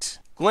great.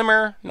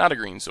 Glimmer, not a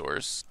green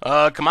source.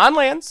 Come on,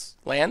 lands.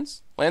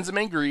 Lands that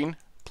make green,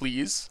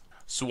 please.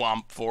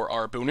 Swamp for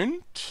our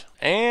opponent.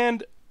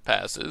 And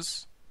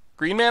passes.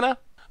 Green mana?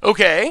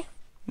 Okay.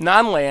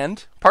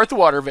 Non-land. Part the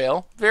Water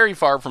Veil. Very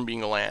far from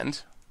being a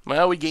land.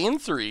 Well, we gain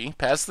 3.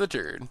 Pass the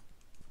turn.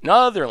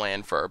 Another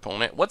land for our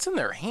opponent. What's in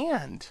their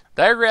hand?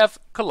 Diagraph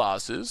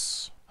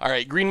Colossus.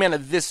 Alright, green mana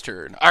this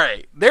turn.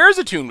 Alright, there's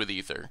Attune with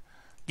Ether.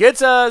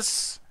 Gets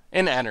us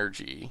an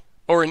energy.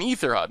 Or an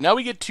Ether Hub. Now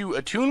we get to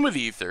Attune with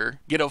Ether,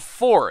 get a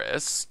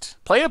Forest,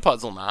 play a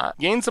Puzzle Knot,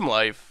 gain some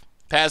life,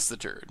 pass the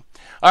turn.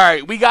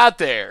 Alright, we got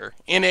there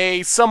in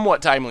a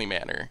somewhat timely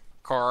manner.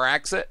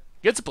 Cracks it.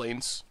 Gets a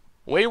Plains.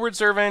 Wayward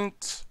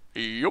Servant.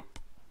 Yup.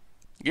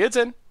 Gets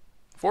in.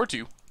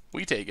 4-2.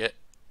 We take it.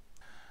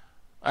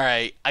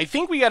 Alright, I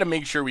think we gotta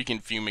make sure we can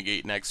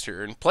Fumigate next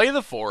turn. Play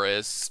the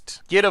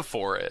Forest. Get a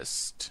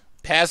Forest.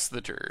 Pass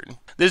the turn.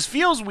 This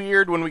feels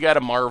weird when we got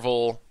a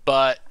Marvel,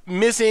 but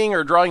missing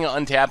or drawing an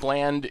untapped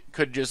land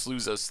could just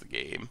lose us the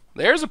game.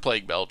 There's a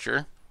Plague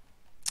Belcher.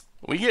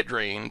 We get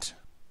drained.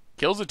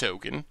 Kills a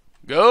token.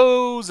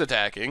 Goes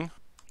attacking.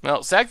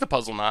 Well, sack the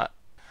Puzzle Knot.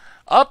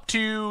 Up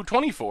to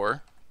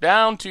 24.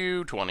 Down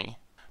to 20.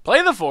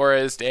 Play the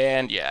Forest,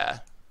 and yeah.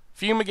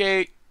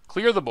 Fumigate.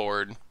 Clear the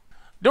board.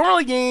 Don't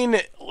really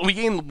gain... We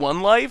gain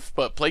 1 life,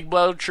 but Plague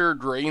Belcher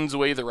drains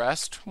away the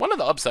rest. One of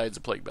the upsides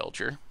of Plague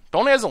Belcher.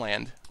 Opponent has a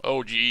land.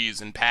 Oh,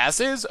 geez. And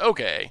passes?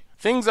 Okay.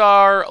 Things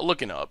are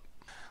looking up.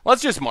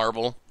 Let's just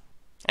Marvel.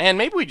 And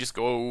maybe we just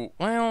go...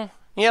 Well,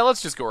 yeah,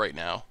 let's just go right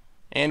now.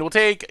 And we'll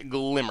take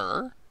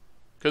Glimmer.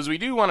 Because we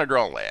do want to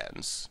draw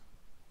lands.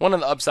 One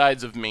of the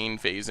upsides of main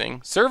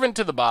phasing. Servant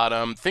to the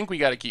bottom. Think we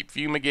got to keep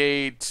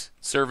Fumigate.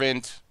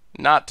 Servant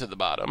not to the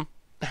bottom.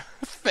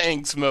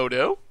 Thanks,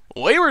 Moto.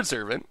 Wayward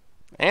Servant.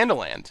 And a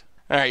land.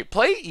 Alright,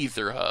 play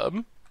Ether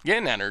Hub. Get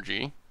an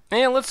energy.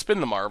 And let's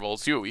spin the Marvel.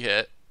 See what we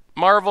hit.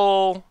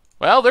 Marvel.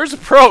 Well, there's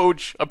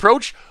Approach.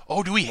 Approach.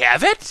 Oh, do we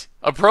have it?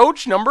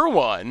 Approach number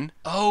 1.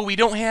 Oh, we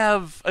don't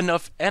have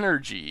enough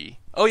energy.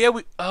 Oh, yeah.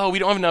 We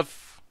don't have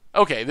enough.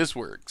 Okay, this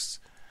works.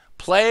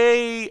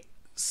 Play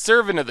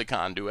Servant of the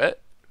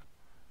Conduit.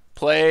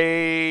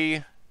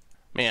 Play...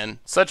 Man,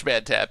 such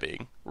bad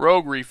tapping.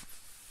 Rogue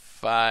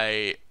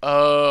Refi...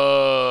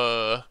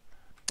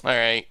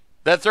 Alright.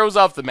 That throws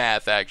off the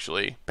math,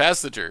 actually.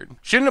 Pass the turn.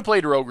 Shouldn't have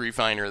played Rogue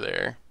Refiner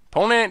there.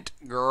 Opponent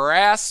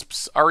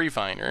grasps our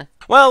Refiner.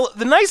 Well,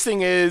 the nice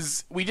thing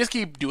is, we just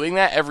keep doing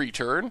that every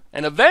turn,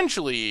 and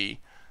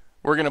eventually,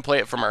 we're going to play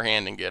it from our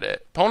hand and get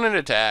it. Opponent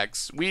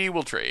attacks, we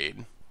will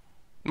trade.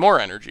 More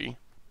energy.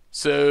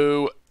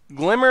 So,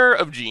 Glimmer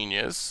of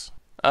Genius.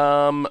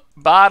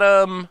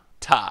 Bottom,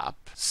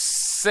 top.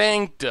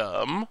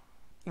 Sanctum.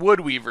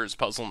 Woodweaver's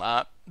Puzzle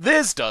Knot.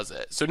 This does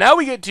it. So now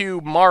we get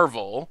to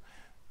Marvel.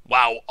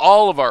 Wow,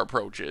 all of our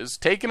approaches.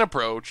 Take an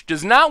approach.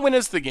 Does not win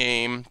us the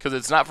game, because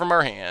it's not from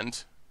our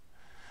hand.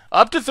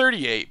 Up to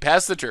 38.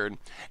 Pass the turn.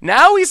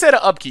 Now we set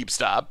an upkeep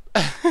stop.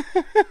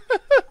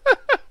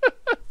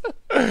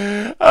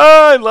 Oh,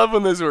 I love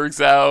when this works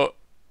out.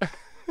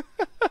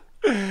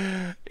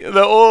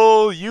 The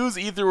old use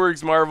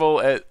Aetherworks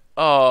Marvel at...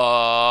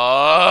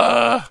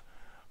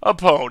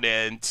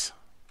 opponent.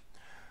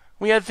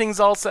 We had things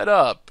all set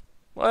up.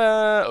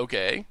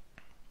 Okay.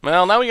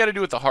 Well, now we got to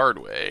do it the hard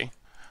way.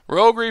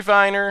 Rogue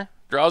Refiner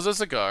draws us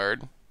a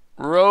card.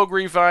 Rogue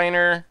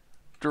Refiner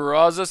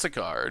draws us a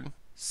card.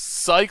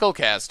 Cycle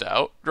Cast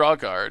Out, draw a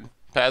card,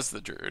 pass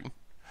the turn.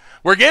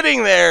 We're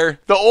getting there.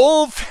 The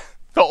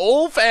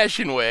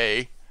old-fashioned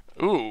way.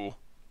 Ooh,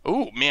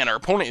 man, our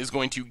opponent is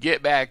going to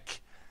get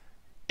back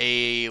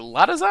a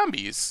lot of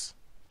zombies.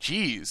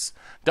 Jeez,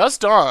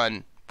 Dust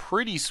Dawn,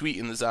 pretty sweet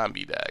in the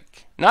zombie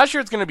deck. Not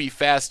sure it's going to be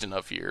fast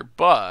enough here,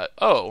 but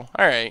all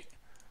right.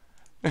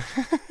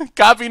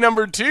 Copy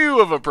number 2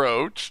 of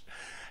Approach.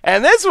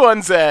 And this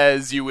one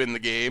says you win the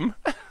game.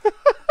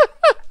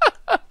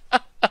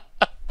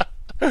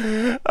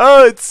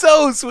 Oh, it's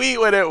so sweet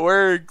when it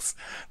works.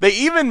 They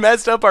even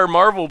messed up our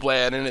Marvel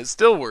plan and it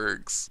still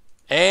works.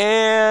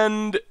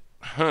 And,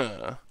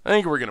 I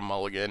think we're going to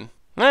mulligan.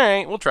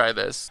 Alright, we'll try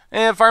this.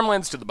 And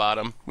farmlands to the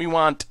bottom. We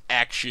want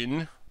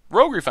action.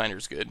 Rogue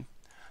Refiner's good.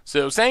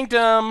 So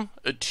Sanctum,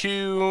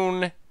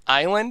 Attune,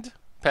 Island.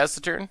 Pass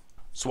the turn.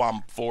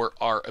 Swamp for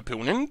our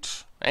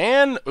opponent.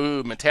 And,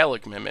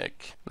 Metallic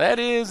Mimic. That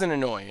is an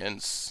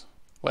annoyance.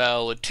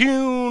 Well,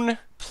 Attune,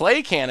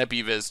 play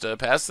Canopy Vista,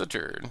 pass the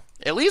turn.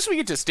 At least we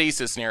get to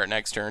Stasis Snare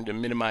next turn to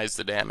minimize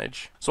the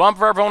damage. Swamp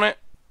for our opponent,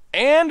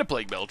 and a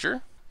Plague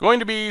Belcher. Going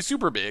to be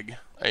super big.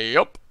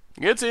 Yup.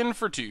 Gets in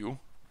for 2.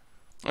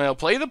 Well,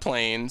 play the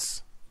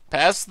Plains,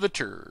 pass the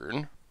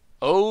turn.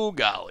 Oh,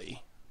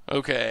 golly.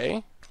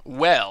 Okay.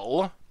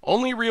 Well,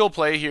 only real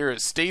play here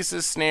is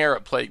Stasis Snare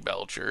at Plague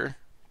Belcher.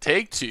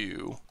 Take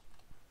 2.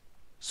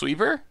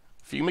 Sweeper,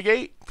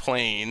 Fumigate,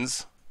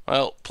 Plains.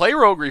 Well, play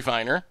Rogue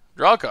Refiner,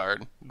 draw a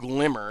card,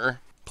 Glimmer,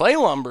 play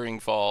Lumbering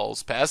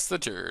Falls, pass the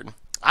turn.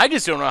 I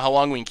just don't know how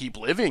long we can keep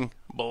living.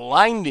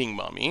 Blinding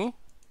Mummy,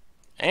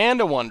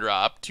 and a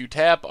 1-drop to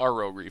tap our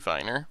Rogue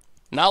Refiner.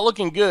 Not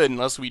looking good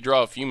unless we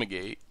draw a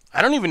Fumigate.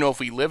 I don't even know if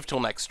we live till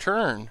next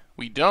turn.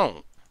 We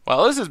don't.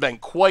 Well, this has been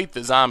quite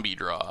the zombie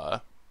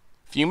draw.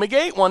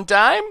 Fumigate one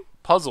time,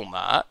 Puzzle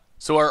Knot.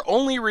 So our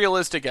only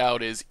realistic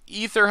out is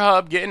Ether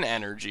Hub getting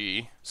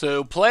energy.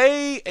 So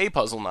play a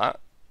Puzzle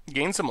Knot,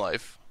 gain some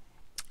life,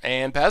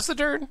 and pass the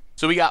turn.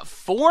 So we got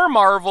 4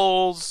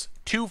 Marvels,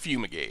 2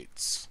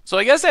 Fumigates. So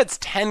I guess that's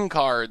 10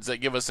 cards that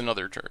give us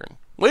another turn,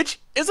 which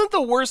isn't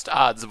the worst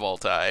odds of all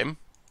time.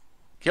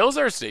 Kills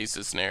our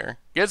Stasis Snare,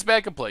 gets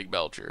back a Plague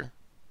Belcher.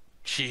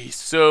 Jeez,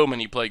 so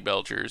many Plague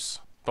Belchers.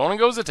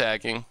 Opponent goes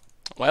attacking.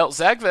 Well,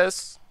 sack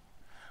this.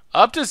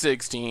 Up to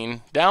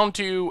 16, down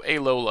to a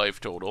low life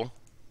total.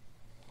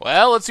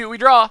 Well, let's see what we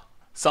draw.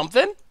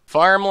 Something?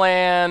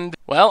 Farmland.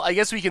 Well, I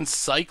guess we can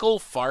cycle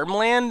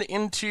Farmland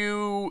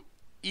into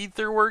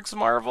Aetherworks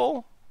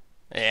Marvel.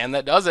 And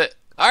that does it.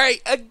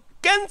 Alright,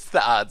 against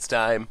the odds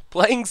time.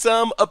 Playing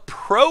some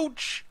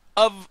Approach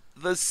of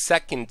the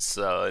Second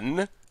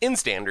Sun in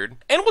Standard.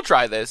 And we'll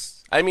try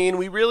this. I mean,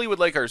 we really would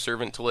like our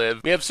Servant to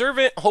live. We have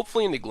Servant,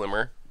 hopefully into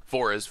Glimmer.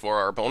 Forest for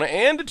our opponent,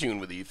 and Attune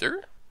with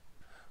Ether.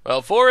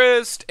 Well,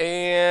 Forest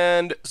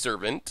and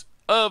Servant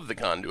of the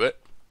Conduit.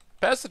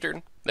 Pass the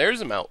turn.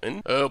 There's a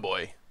mountain. Oh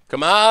boy.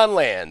 Come on,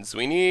 lands.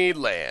 We need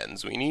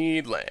lands. We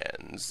need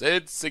lands.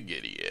 It's a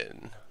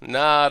Gideon,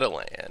 not a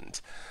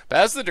land.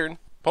 Pass the turn.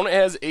 Opponent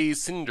has a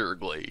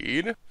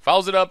Cinderglade.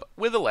 Follows it up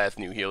with a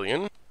Lathnu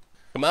Helion.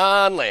 Come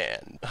on,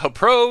 land.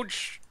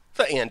 Approach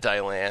the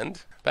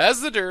anti-land.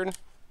 Pass the turn.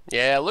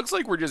 Yeah, looks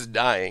like we're just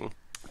dying.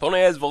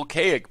 Opponent has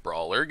Volcanic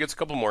Brawler. Gets a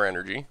couple more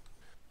energy.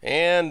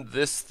 And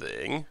this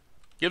thing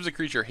gives a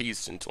creature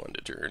haste until end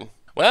of turn.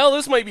 Well,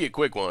 this might be a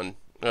quick one.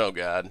 Oh,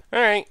 God.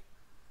 Alright.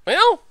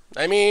 Well,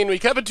 I mean, we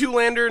kept a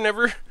 2-lander,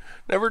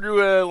 never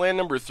drew a land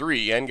number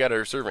 3, and got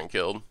our Servant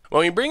killed.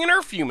 Well, we bring in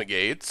our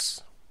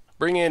Fumigates,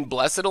 bring in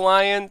Blessed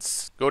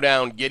Alliance, go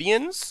down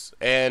Gideons,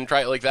 and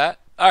try it like that.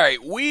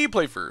 Alright, we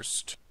play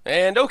first.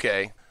 And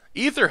okay,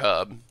 Ether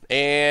Hub,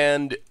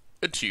 and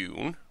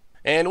Attune.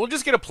 And we'll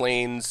just get a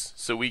Plains,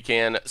 so we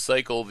can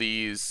cycle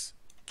these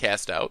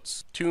cast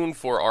outs. Tune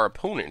for our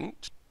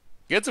opponent.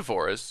 Gets a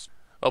Forest.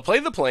 I'll play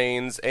the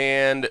Plains,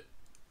 and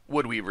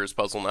Woodweaver's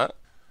Puzzle Knot.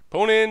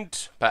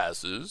 Opponent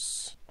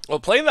passes. We'll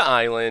play the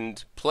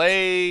island,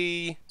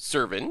 play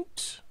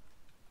Servant,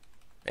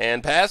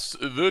 and pass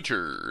the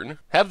turn.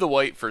 Have the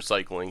white for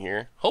cycling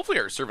here. Hopefully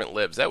our Servant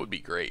lives, that would be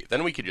great.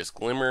 Then we could just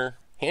Glimmer,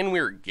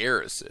 Handweir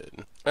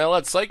Garrison. Well,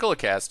 let's cycle a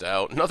cast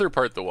out. Another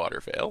part the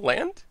water fail.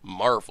 Land?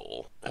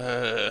 Marvel.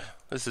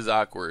 This is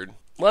awkward.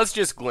 Let's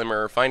just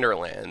Glimmer, find our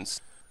lands.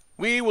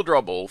 We will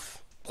draw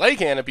both. Play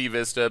Canopy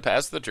Vista,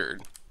 pass the turn.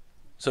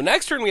 So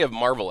next turn we have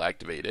Marvel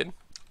activated.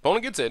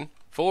 Opponent gets in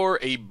for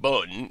a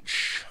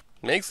bunch.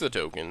 Makes the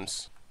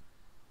tokens.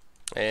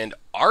 And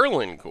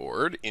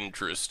Arlencord,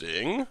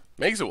 interesting.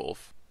 Makes a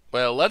wolf.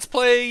 Well, let's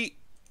play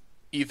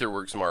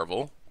Aetherworks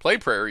Marvel. Play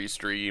Prairie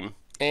Stream.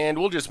 And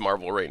we'll just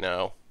Marvel right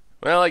now.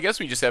 Well, I guess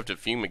we just have to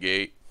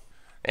Fumigate.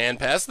 And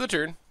pass the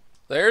turn.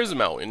 There's a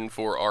mountain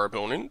for our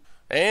opponent.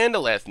 And a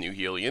Lathnu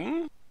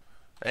Helion.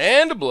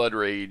 And a Blood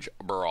Rage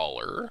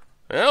Brawler.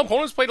 Well,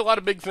 opponent's played a lot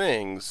of big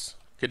things.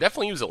 Could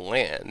definitely use a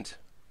land.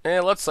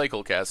 And let's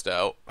cycle cast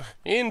out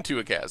into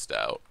a cast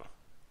out.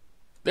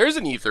 There's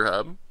an Ether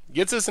Hub.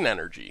 Gets us an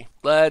energy.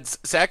 Let's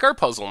sack our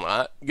Puzzle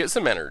Knot. Get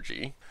some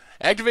energy.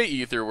 Activate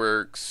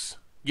Aetherworks.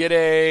 Get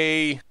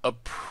a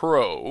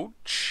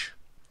Approach.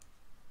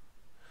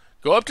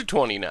 Go up to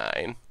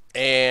 29.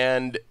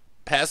 And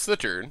pass the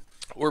turn.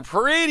 We're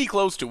pretty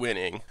close to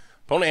winning.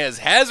 Opponent has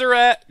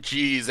Hazoret.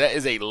 Jeez, that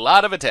is a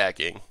lot of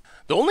attacking.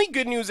 The only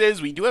good news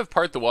is we do have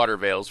Part the Water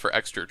Veils for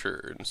extra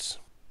turns.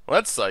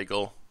 Let's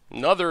cycle.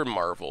 Another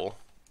Marvel.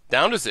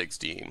 Down to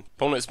 16.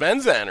 Opponent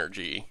spends the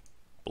energy.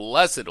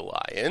 Blessed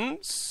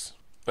Alliance.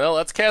 Well,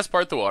 let's cast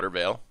Part the Water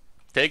Veil.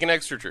 Take an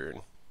extra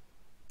turn.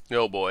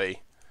 Oh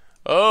boy.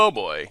 Oh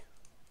boy.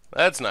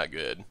 That's not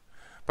good.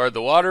 Part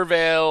the Water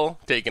Veil.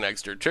 Take an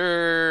extra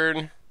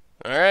turn.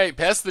 Alright,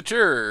 pass the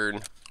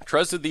turn.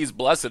 Trusted these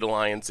Blessed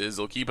Alliances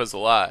will keep us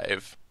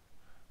alive.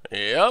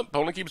 Yep,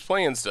 opponent keeps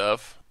playing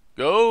stuff.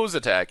 Goes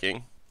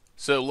attacking.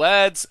 So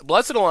let's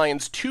Blessed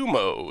Alliance 2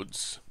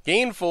 modes.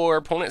 Gain 4,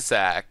 opponent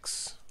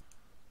sacks.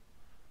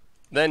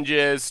 Then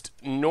just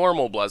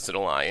normal Blessed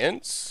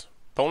Alliance.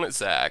 Opponent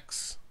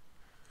sacks.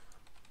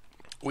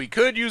 We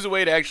could use a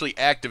way to actually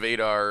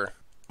activate our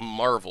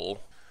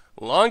Marvel.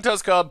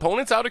 Longtusk Cub,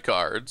 opponent's out of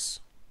cards.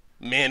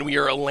 Man, we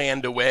are a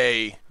land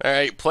away.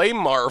 Alright, play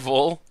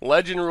Marvel.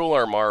 Legend rule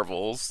our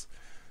Marvels.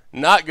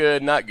 Not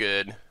good, not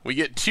good. We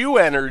get 2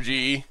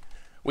 energy.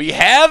 We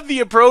have the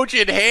approach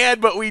in hand,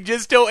 but we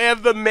just don't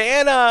have the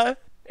mana.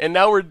 And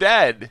now we're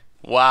dead.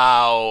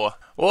 Wow.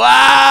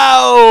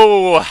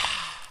 Wow!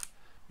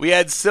 We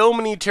had so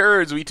many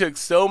turns. We took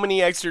so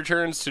many extra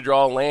turns to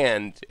draw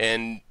land,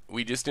 and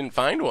we just didn't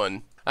find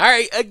one.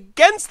 Alright,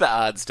 against the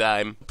odds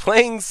time.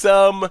 Playing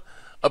some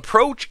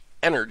approach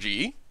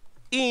energy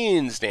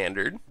in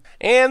standard.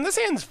 And this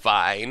hand's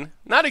fine.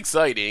 Not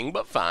exciting,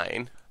 but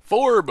fine.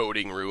 4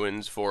 Boding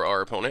Ruins for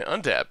our opponent,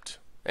 untapped.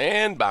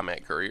 And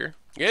Bombmat Courier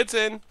gets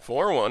in,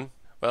 4-1.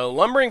 Well,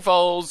 Lumbering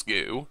Falls,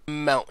 go.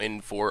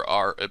 Mountain for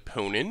our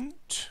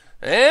opponent.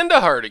 And a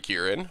Heart of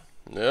Kiran.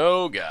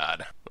 Oh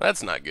god,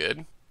 that's not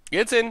good.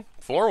 Gets in,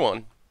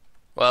 4-1.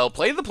 Well,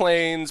 play the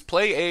Plains,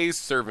 play a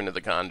Servant of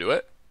the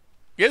Conduit.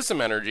 Get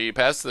some energy,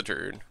 pass the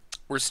turn.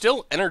 We're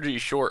still energy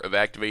short of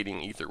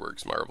activating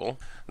Aetherworks Marvel.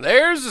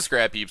 There's the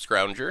Scrap Heap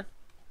Scrounger.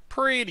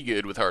 Pretty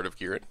good with Heart of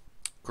Kiran.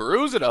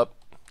 Cruise it up.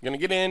 Gonna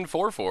get in,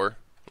 4-4.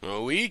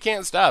 We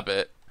can't stop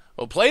it.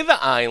 We'll play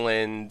the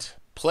Island,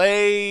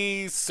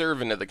 play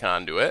Servant of the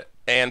Conduit,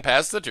 and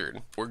pass the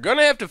turn. We're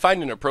gonna have to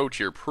find an approach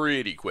here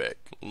pretty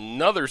quick.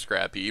 Another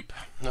Scrap Heap.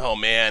 Oh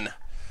man.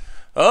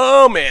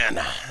 Oh man.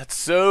 That's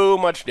so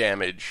much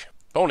damage.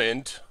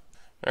 Opponent.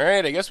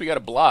 Alright, I guess we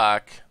gotta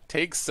block.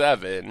 Take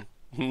 7.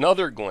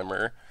 Another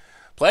Glimmer.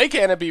 Play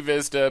Canopy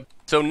Vista.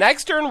 So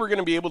next turn we're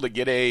gonna be able to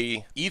get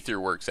a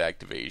Aetherworks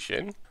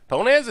activation.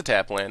 Opponent has a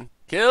tap land.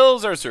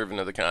 Kills our Servant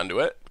of the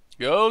Conduit.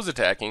 Goes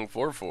attacking,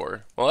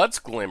 4-4. Well, that's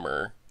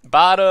Glimmer.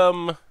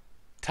 Bottom,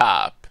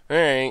 top.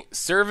 Alright,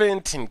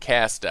 Servant and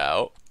Cast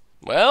Out.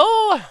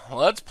 Well,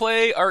 let's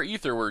play our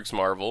Aetherworks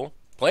Marvel.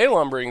 Play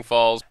Lumbering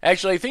Falls.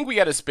 Actually, I think we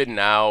gotta spin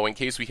now in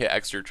case we hit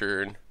extra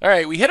turn.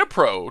 Alright, we hit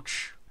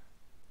Approach.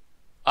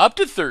 Up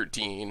to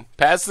 13.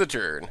 Pass the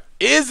turn.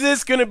 Is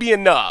this gonna be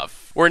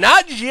enough? We're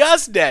not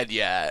just dead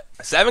yet.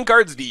 7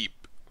 cards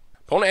deep.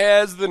 Opponent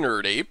has the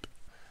Nerd Ape.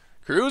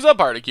 Cruise up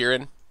Heart of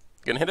Kiran.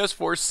 Gonna hit us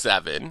for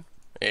 7.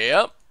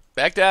 Yep.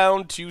 Back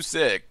down to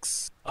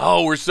 6.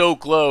 Oh, we're so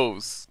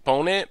close.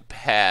 Opponent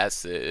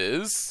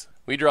passes.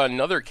 We draw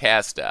another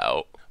Cast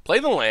Out. Play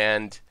the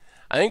land.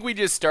 I think we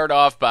just start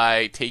off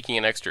by taking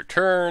an extra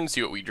turn,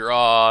 see what we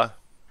draw.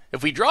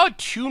 If we draw a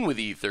Tune with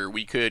Ether,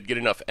 we could get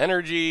enough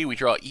energy. We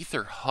draw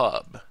Ether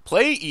Hub.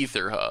 Play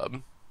Ether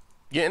Hub.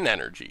 Get an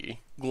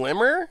energy.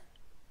 Glimmer.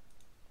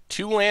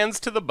 2 lands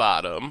to the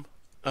bottom.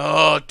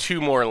 Oh,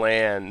 2 more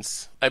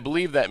lands. I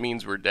believe that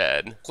means we're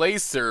dead. Play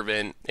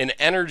Servant. An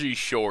energy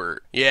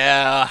short.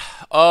 Yeah.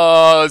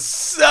 Oh,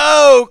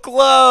 so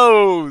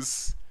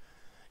close.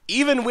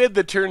 Even with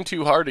the turn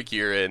 2 Heart of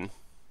Kiran.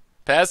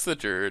 Pass the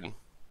turn.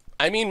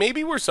 I mean,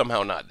 maybe we're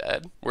somehow not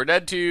dead. We're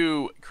dead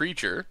to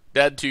Creature.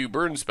 Dead to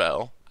Burn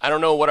Spell. I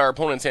don't know what our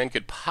opponent's hand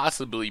could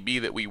possibly be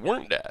that we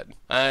weren't dead.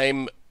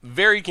 I'm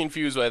very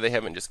confused why they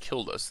haven't just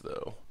killed us,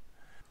 though.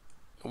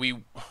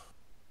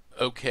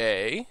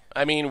 Okay.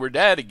 I mean, we're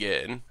dead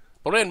again.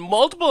 But we had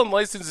multiple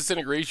Unlicensed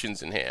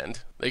Disintegrations in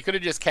hand. They could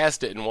have just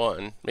cast it in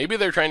one. Maybe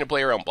they're trying to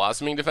play around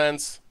Blossoming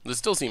Defense. This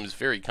still seems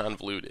very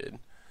convoluted.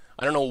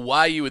 I don't know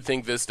why you would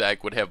think this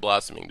deck would have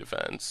Blossoming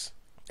Defense.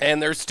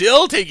 And they're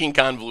still taking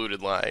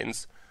convoluted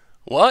lines.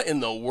 What in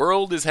the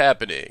world is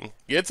happening?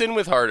 Gets in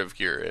with Heart of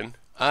Kiran.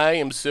 I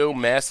am so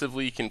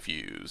massively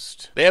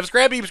confused. They have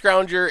Scrap Heap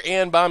Scrounger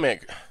and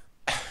Bombmat.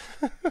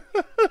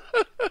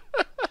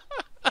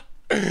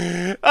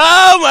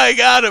 Oh my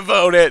god,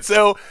 opponent.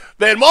 So,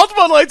 they had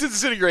multiple Unlicensed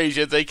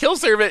Disintegrations. They kill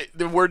Servant,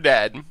 we're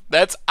dead.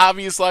 That's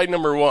obvious line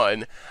number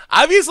 1.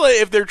 Obviously,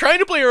 if they're trying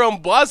to play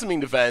around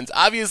Blossoming Defense,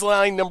 obvious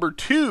line number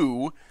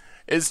 2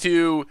 is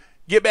to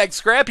get back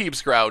Scrap Heap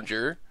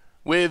Scrounger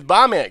with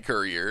Bombmat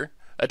Courier.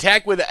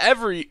 Attack with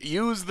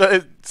use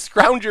the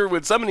Scrounger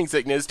with Summoning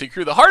Sickness to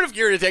crew the Heart of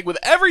Kiran, attack with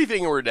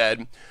everything, we're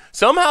dead.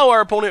 Somehow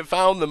our opponent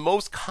found the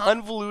most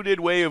convoluted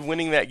way of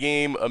winning that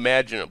game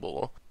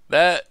imaginable.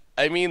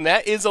 I mean,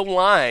 that is a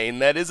line.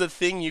 That is a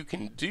thing you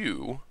can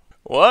do.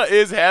 What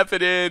is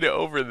happening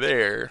over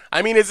there?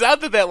 I mean, it's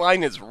not that that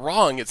line is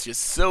wrong. It's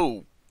just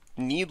so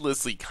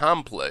needlessly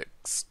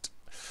complex.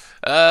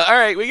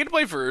 Alright, we get to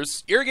play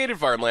first. Irrigated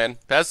Farmland.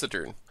 Pass the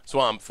turn.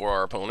 Swamp for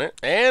our opponent.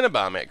 And a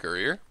Bombmat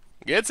Courier.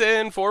 Gets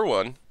in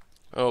 4-1.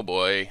 Oh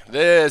boy.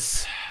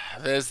 This.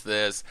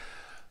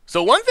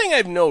 So one thing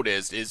I've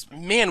noticed is,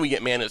 man, we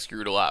get mana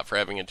screwed a lot for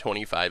having a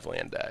 25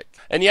 land deck.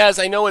 And yes,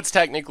 I know it's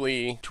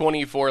technically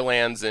 24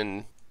 lands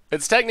and...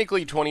 It's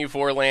technically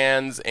 24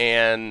 lands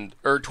and...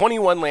 Or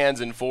 21 lands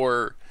and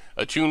 4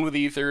 Attune with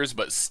Ethers,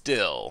 but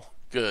still.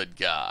 Good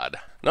God.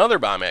 Another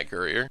Bombmat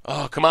Courier.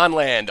 Oh, come on,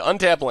 land.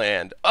 Untap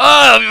land.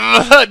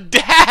 Oh,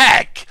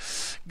 deck!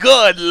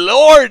 Good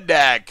Lord,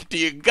 deck!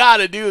 You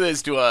gotta do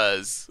this to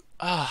us.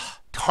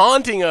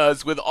 Taunting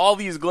us with all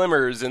these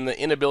glimmers and the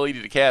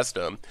inability to cast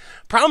them.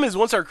 Problem is,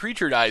 once our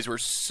creature dies, we're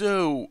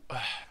so...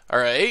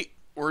 Alright,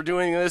 we're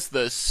doing this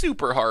the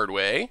super hard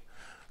way.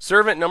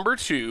 Servant number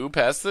 2,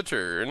 pass the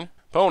turn.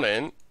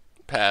 Opponent,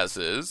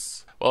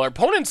 passes. Well, our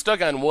opponent's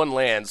stuck on one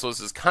land, so this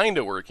is kind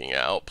of working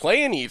out.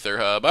 Play an Ether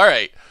Hub. All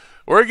right,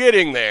 we're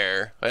getting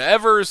there.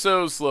 Ever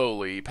so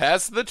slowly.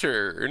 Pass the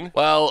turn.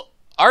 Well,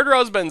 our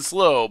draw's been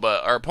slow,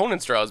 but our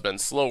opponent's draw has been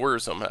slower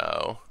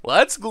somehow.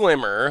 Let's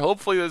Glimmer.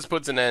 Hopefully this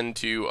puts an end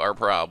to our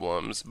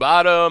problems.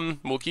 Bottom,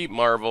 we'll keep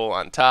Marvel.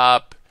 On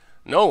top,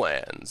 no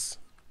lands.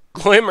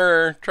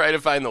 Glimmer, try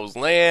to find those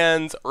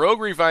lands. Rogue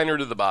Refiner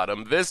to the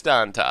bottom, Vista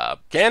on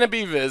top.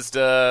 Canopy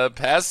Vista,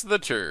 pass the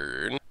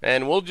turn.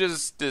 And we'll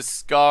just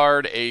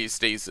discard a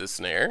Stasis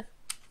Snare.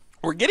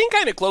 We're getting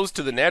kind of close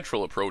to the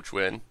natural approach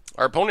win.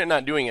 Our opponent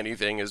not doing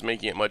anything is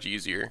making it much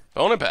easier.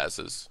 Opponent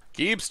passes.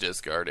 Keeps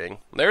discarding.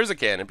 There's a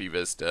Canopy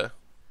Vista.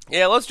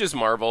 Yeah, let's just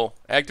Marvel.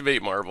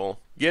 Activate Marvel.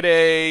 Get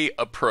a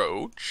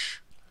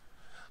approach.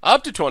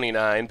 Up to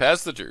 29,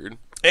 pass the turn.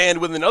 And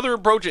with another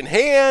approach in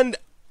hand,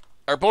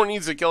 our opponent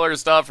needs to kill our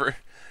stuff,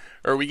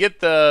 or we get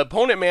the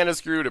opponent mana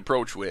screwed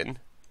approach win.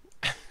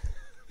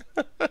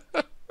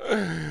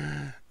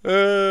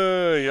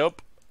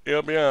 Yep.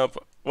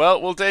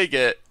 Well, we'll take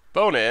it.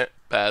 Opponent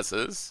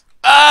passes.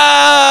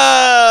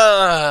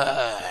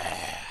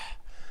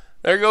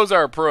 There goes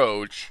our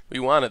approach. We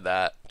wanted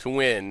that to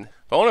win.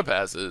 Opponent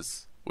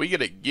passes. We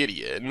get a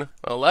Gideon.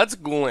 Well, let's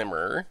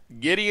Glimmer.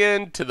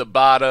 Gideon to the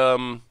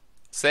bottom.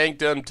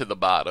 Sanctum to the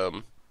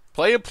bottom.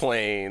 Play a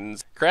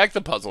Plains. Crack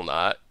the Puzzle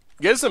Knot.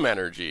 Get some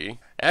energy.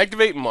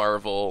 Activate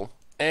Marvel.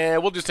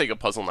 And we'll just take a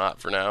Puzzle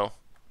Knot for now.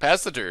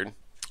 Pass the turn.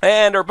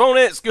 And our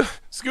opponent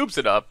scoops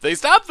it up. They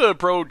stop the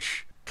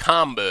approach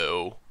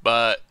combo,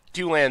 but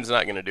 2 lands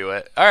not going to do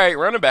it. Alright,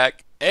 run it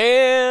back.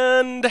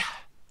 And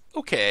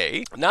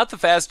okay. Not the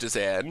fastest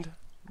hand,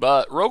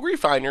 but Rogue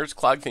Refiners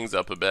clog things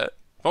up a bit.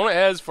 Opponent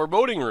has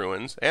Foreboding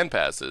Ruins and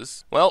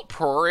passes. Well,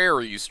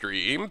 Prairie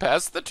Stream,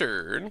 pass the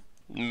turn.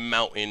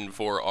 Mountain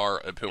for our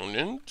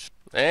opponent.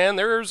 And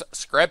there's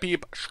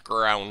Scrapheap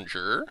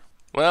Scrounger.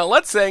 Well,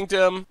 let's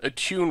Sanctum,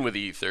 attune with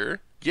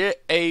Ether.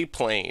 Get a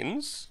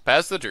Plains,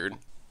 pass the turn.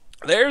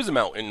 There's a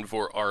Mountain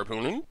for our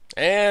opponent.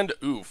 And,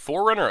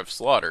 Forerunner of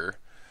Slaughter.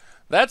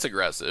 That's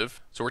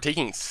aggressive. So we're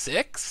taking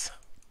 6?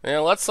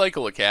 Now let's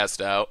cycle a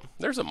cast out.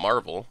 There's a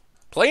Marvel.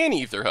 Play an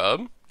Ether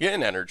Hub. Get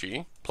an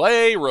energy.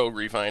 Play Rogue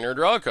Refiner.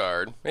 Draw a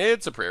card.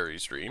 It's a Prairie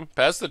Stream.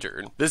 Pass the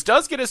turn. This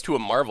does get us to a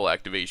Marvel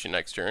activation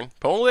next turn.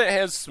 Opponent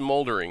has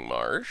Smoldering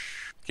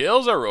Marsh.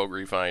 Kills our Rogue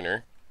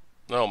Refiner.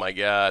 Oh my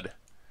god.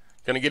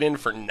 Gonna get in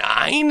for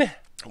 9?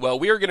 Well,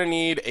 we are gonna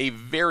need a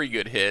very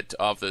good hit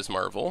off this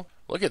Marvel.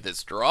 Look at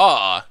this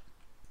draw.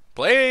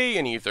 Play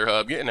an Ether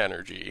Hub. Get an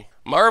energy.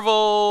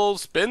 Marvel.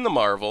 Spin the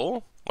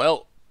Marvel.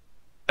 Well,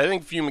 I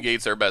think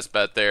Fumigate's our best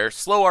bet there.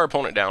 Slow our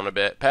opponent down a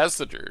bit. Pass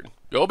the turn.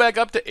 Go back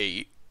up to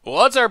 8.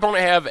 What's our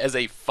opponent have as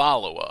a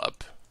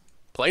follow-up?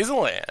 Plays a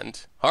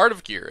land. Heart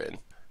of Kiran.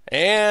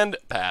 And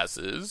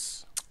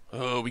passes.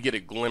 Oh, we get a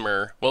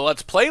Glimmer. Well,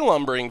 let's play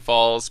Lumbering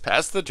Falls.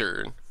 Pass the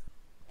turn.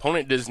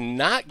 Opponent does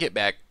not get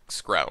back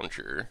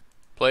Scrounger.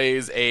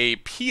 Plays a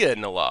Pia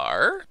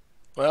Nalar.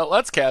 Well,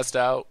 let's cast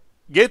out.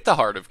 Get the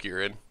Heart of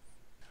Kiran.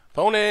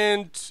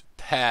 Opponent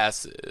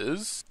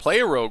passes. Play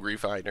a Rogue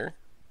Refiner.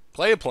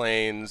 Play a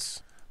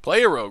Plains.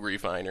 Play a Rogue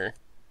Refiner.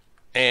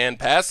 And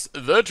pass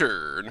the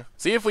turn.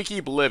 See if we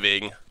keep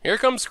living. Here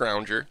comes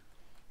Scrounger.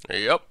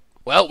 Yep.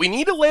 Well, we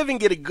need to live and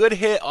get a good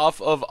hit off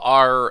of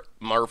our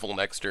Marvel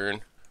next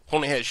turn.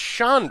 Opponent has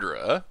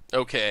Chandra.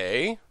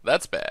 Okay,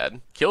 that's bad.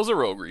 Kills a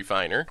Rogue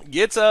Refiner.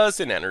 Gets us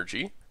an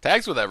energy.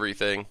 Tags with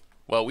everything.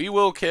 Well, we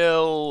will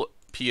kill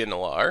Pia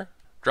Nalar.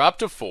 Drop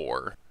to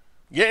 4.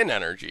 Get an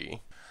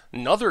energy.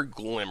 Another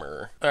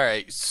Glimmer.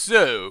 Alright,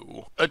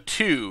 so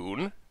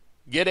attune.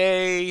 Get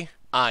a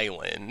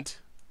island.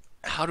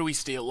 How do we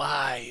stay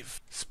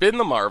alive? Spin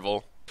the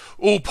Marvel.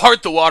 Oh,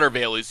 Part the Water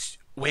Veil is...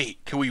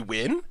 Wait, can we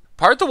win?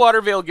 Part the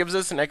Water Veil gives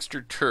us an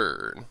extra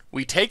turn.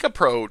 We take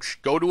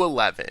approach, go to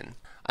 11.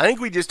 I think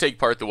we just take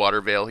Part the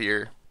Water Veil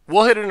here.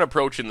 We'll hit an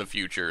approach in the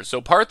future. So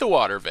Part the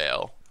Water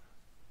Veil.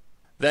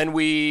 Then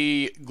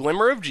we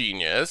Glimmer of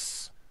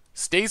Genius.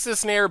 Stasis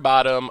Snare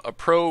bottom.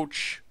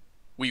 Approach.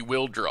 We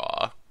will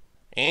draw.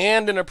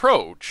 And an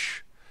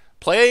approach.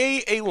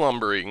 Play a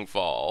Lumbering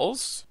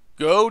Falls.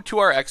 Go to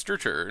our extra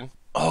turn.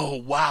 Oh,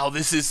 wow,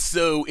 this is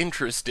so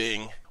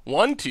interesting.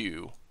 1,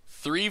 2,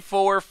 3,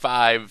 4,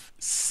 5,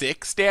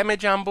 6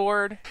 damage on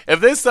board. If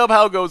this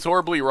somehow goes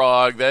horribly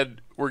wrong,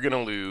 then we're going to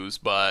lose,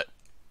 but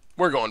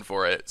we're going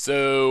for it.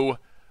 So,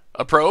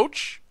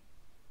 approach,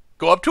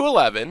 go up to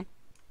 11,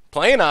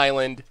 play an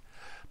island,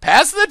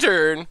 pass the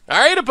turn. All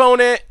right,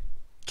 opponent,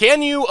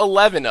 can you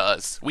 11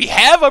 us? We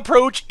have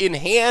approach in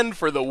hand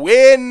for the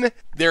win.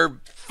 They're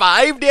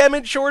 5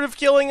 damage short of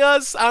killing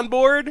us on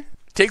board.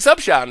 Takes up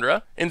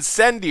Chandra.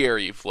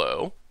 Incendiary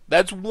Flow.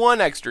 That's 1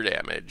 extra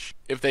damage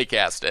if they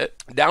cast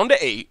it. Down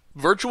to 8.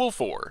 Virtual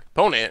 4.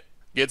 Opponent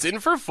gets in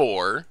for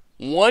 4.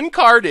 1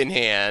 card in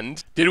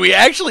hand. Did we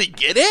actually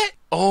get it?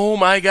 Oh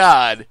my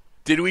god.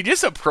 Did we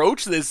just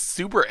approach this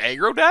super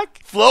aggro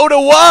deck? Flow to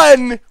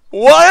 1.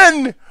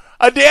 1.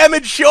 A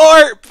damage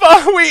short.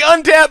 We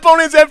untap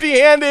opponent's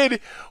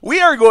empty-handed. We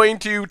are going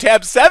to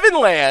tap 7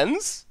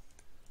 lands.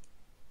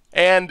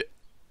 And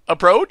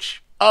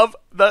approach. of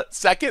the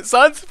Second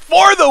Sons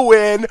for the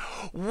win.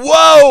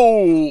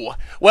 Whoa!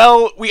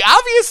 Well, we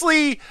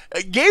obviously,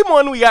 game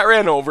 1 we got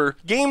ran over.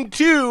 Game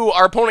 2,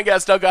 our opponent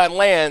got stuck on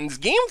lands.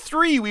 Game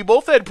 3, we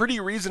both had pretty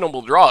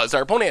reasonable draws.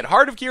 Our opponent had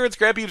Heart of Kieran,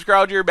 Scrap Heap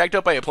Scrouger, backed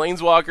up by a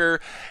Planeswalker,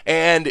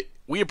 and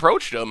we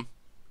approached him.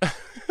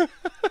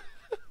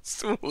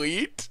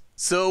 Sweet.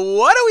 So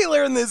what do we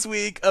learn this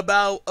week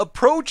about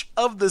Approach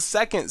of the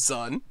Second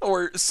Sun,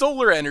 or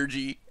Solar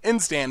Energy in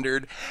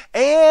Standard,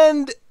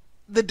 and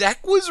the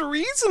deck was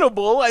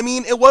reasonable. I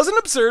mean, it wasn't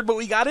absurd, but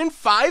we got in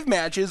 5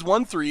 matches,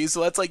 won 3, so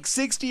that's like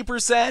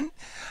 60%.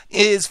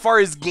 As far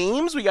as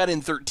games, we got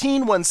in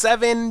 13, won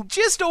 7,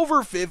 just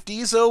over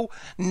 50, so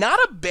not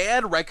a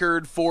bad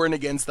record for an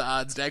against the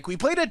odds deck. We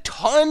played a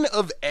ton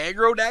of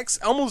aggro decks.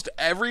 Almost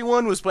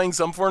everyone was playing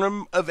some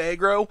form of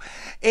aggro,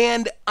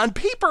 and on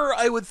paper,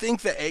 I would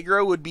think that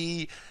aggro would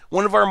be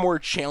one of our more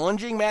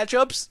challenging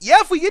matchups. Yeah,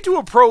 if we get to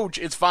approach,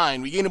 it's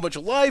fine. We gain a bunch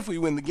of life, we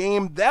win the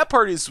game, that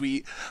part is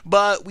sweet,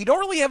 but we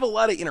don't really have a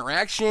lot of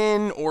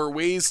interaction or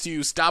ways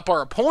to stop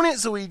our opponent,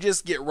 so we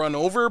just get run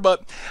over.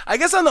 But I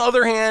guess on the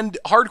other hand,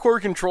 hardcore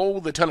control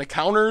with a ton of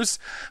counters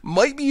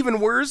might be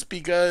even worse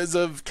because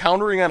of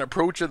countering on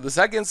Approach of the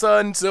Second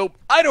Sun, so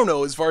I don't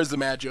know as far as the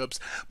matchups.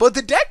 But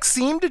the deck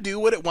seemed to do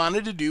what it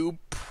wanted to do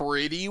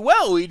pretty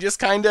well. We just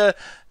kind of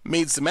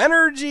made some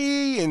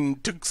energy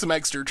and took some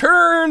extra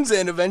turns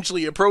and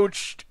eventually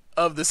approached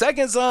of the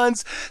Second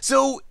Sons.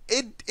 So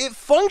it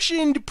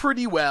functioned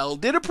pretty well,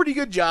 did a pretty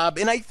good job,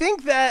 and I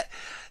think that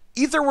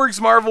Aetherworks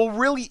Marvel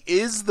really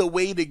is the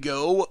way to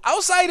go,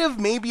 outside of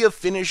maybe a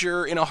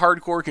finisher in a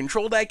hardcore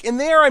control deck, and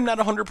there I'm not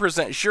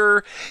 100%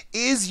 sure.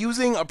 Is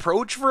using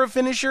Approach for a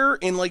finisher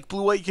in like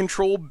blue-white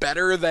control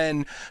better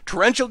than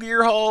Torrential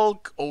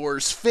Gearhulk or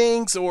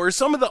Sphinx or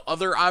some of the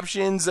other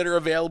options that are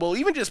available,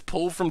 even just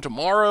pull from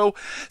tomorrow?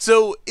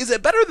 So is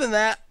it better than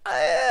that?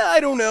 I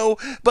don't know,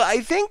 but I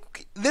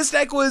think this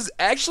deck was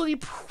actually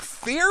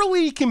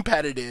fairly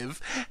competitive,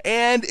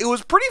 and it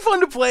was pretty fun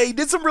to play,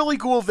 did some really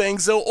cool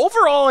things, so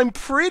overall I'm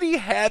pretty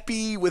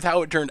happy with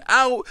how it turned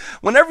out.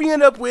 Whenever you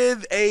end up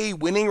with a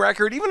winning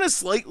record, even a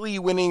slightly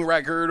winning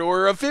record,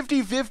 or a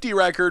 50-50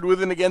 record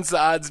with an against the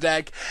odds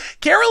deck,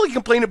 can't really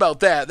complain about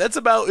that. That's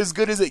about as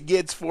good as it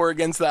gets for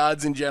against the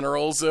odds in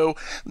general, so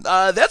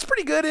that's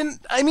pretty good, and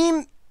I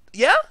mean,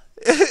 yeah,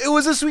 it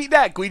was a sweet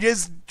deck. We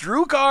just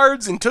drew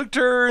cards and took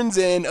turns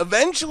and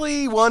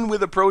eventually won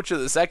with Approach of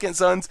the Second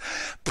Sons.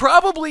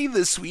 Probably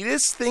the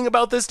sweetest thing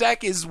about this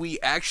deck is we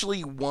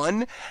actually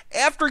won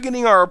after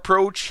getting our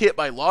Approach hit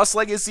by Lost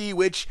Legacy,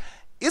 which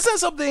isn't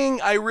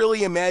something I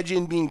really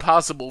imagine being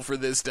possible for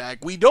this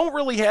deck. We don't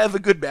really have a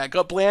good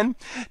backup plan.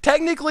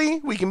 Technically,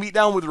 we can beat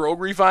down with Rogue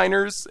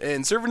Refiners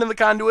and Servant of the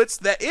Conduits.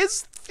 That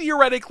is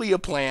theoretically a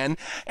plan,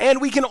 and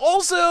we can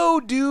also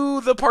do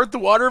the Part the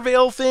Water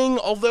Veil thing,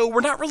 although we're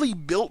not really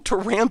built to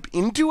ramp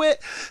into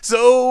it,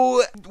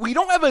 so we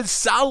don't have a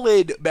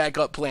solid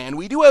backup plan.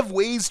 We do have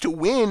ways to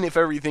win if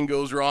everything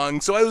goes wrong,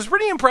 so I was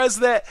pretty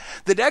impressed that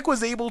the deck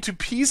was able to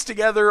piece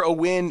together a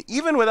win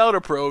even without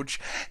Approach,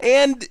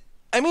 and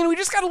I mean, we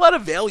just got a lot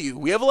of value.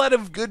 We have a lot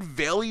of good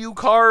value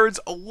cards,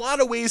 a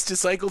lot of ways to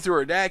cycle through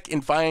our deck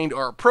and find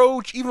our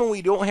Approach. Even when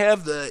we don't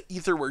have the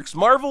Aetherworks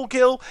Marvel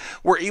kill,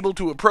 we're able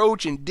to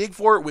approach and dig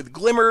for it with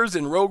Glimmers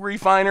and Rogue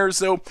Refiners.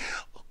 So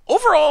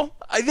overall,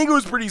 I think it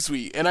was pretty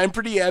sweet, and I'm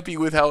pretty happy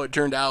with how it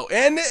turned out.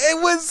 And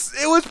it was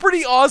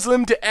pretty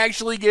awesome to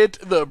actually get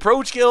the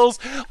Approach kills.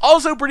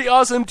 Also pretty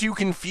awesome to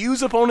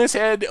confuse opponents.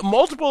 Had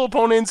multiple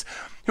opponents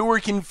who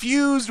were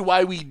confused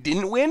why we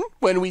didn't win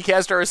when we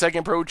cast our second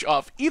Approach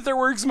off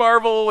Aetherworks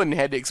Marvel and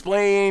had to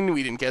explain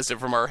we didn't cast it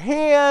from our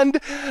hand.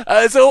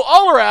 So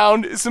all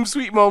around, some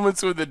sweet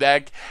moments with the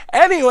deck.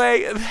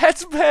 Anyway,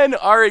 that's been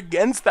our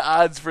Against the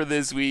Odds for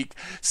this week.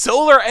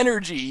 Solar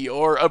Energy,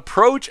 or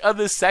Approach of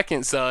the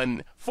Second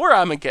Sun, for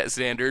Amonkhet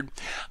Standard.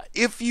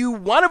 If you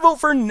want to vote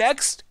for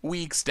next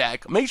week's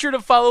deck, make sure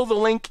to follow the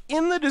link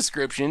in the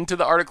description to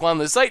the article on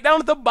the site.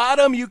 Down at the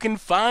bottom, you can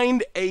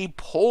find a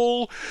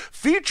poll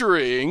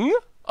featuring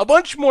a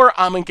bunch more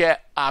Amonkhet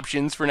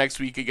options for next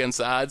week against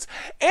the odds.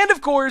 And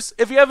of course,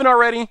 if you haven't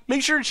already,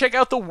 make sure to check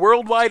out the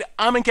worldwide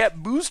Amonkhet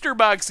Booster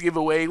Box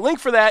giveaway. Link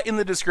for that in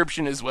the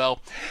description as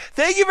well.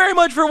 Thank you very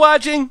much for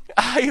watching.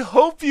 I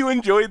hope you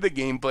enjoyed the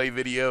gameplay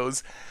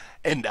videos,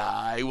 and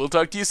I will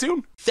talk to you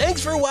soon.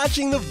 Thanks for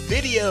watching the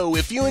video.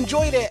 If you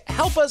enjoyed it,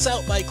 help us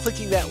out by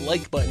clicking that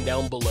like button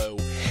down below.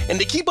 And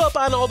to keep up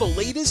on all the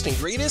latest and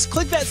greatest,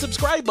 click that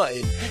subscribe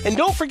button. And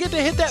don't forget to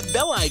hit that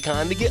bell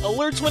icon to get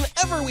alerts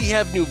whenever we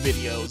have new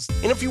videos.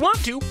 And if you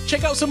want to,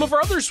 check out some of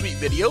our other sweet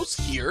videos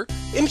here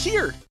and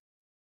here.